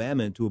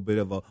Alabama into a bit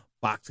of a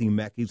boxing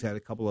mecca. He's had a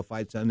couple of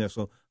fights down there.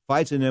 So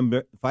fights in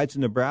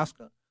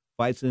Nebraska,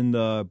 fights in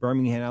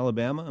Birmingham,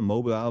 Alabama, and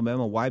Mobile,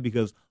 Alabama. Why?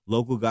 Because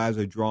local guys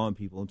are drawing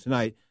people. And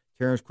tonight,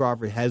 Terrence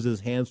Crawford has his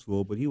hands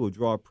full, but he will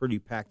draw a pretty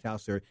packed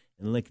house there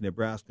in Lincoln,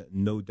 Nebraska.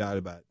 No doubt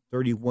about it.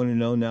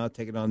 31-0 now,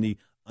 taking on the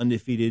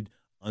undefeated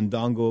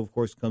Ondongo, of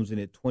course, comes in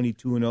at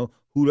 22-0.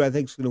 Who do I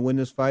think is going to win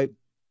this fight?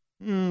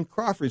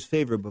 Crawford's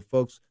favorite, but,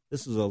 folks,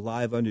 this is a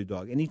live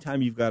underdog.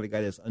 Anytime you've got a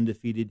guy that's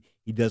undefeated,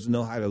 he doesn't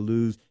know how to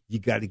lose, you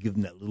got to give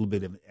him that little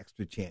bit of an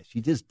extra chance.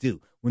 You just do.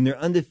 When they're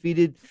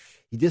undefeated,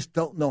 you just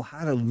don't know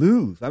how to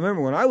lose. I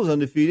remember when I was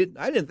undefeated,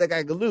 I didn't think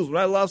I could lose.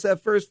 When I lost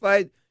that first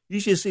fight,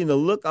 you should have seen the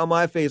look on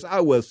my face.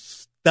 I was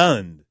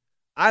stunned.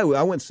 I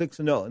went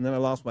 6-0, and then I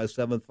lost my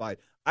seventh fight.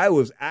 It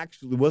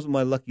wasn't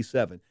my lucky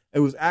seven. I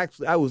was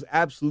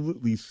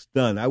absolutely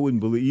stunned.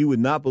 You would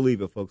not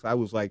believe it, folks. I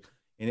was like,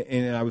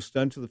 and I was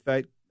stunned to the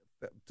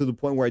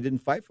point where I didn't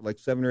fight for like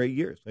 7 or 8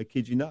 years. I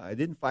kid you not. I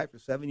didn't fight for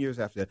 7 years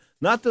after that.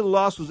 Not that the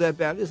loss was that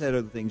bad. I just had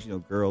other things,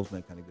 girls and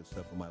that kind of good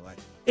stuff in my life.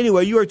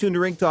 Anyway, you are tuned to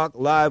Ring Talk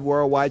live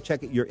worldwide.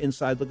 Check it, your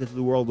inside look into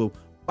the world of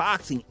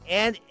boxing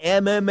and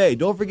MMA.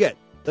 Don't forget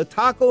the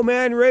Taco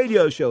Man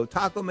Radio Show.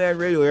 Taco Man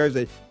Radio airs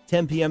at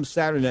 10 p.m.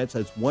 Saturday nights.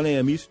 That's 1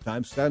 a.m. Eastern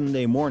Time,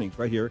 Sunday mornings,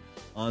 right here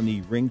on the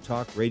Ring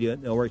Talk Radio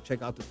Network.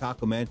 Check out the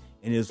Taco Man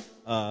and his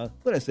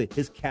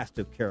cast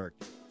of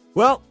characters.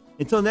 Well,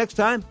 until next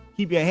time,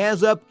 keep your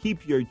hands up,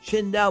 keep your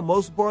chin down.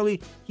 Most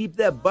importantly, keep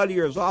that butt of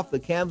yours off the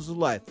canvas of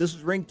life. This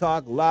is Ring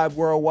Talk live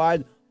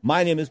worldwide.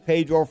 My name is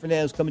Pedro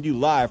Fernandez, coming to you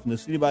live from the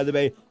City by the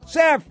Bay,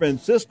 San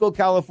Francisco,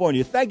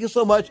 California. Thank you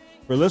so much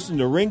for listening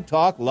to Ring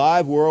Talk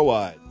live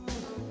worldwide.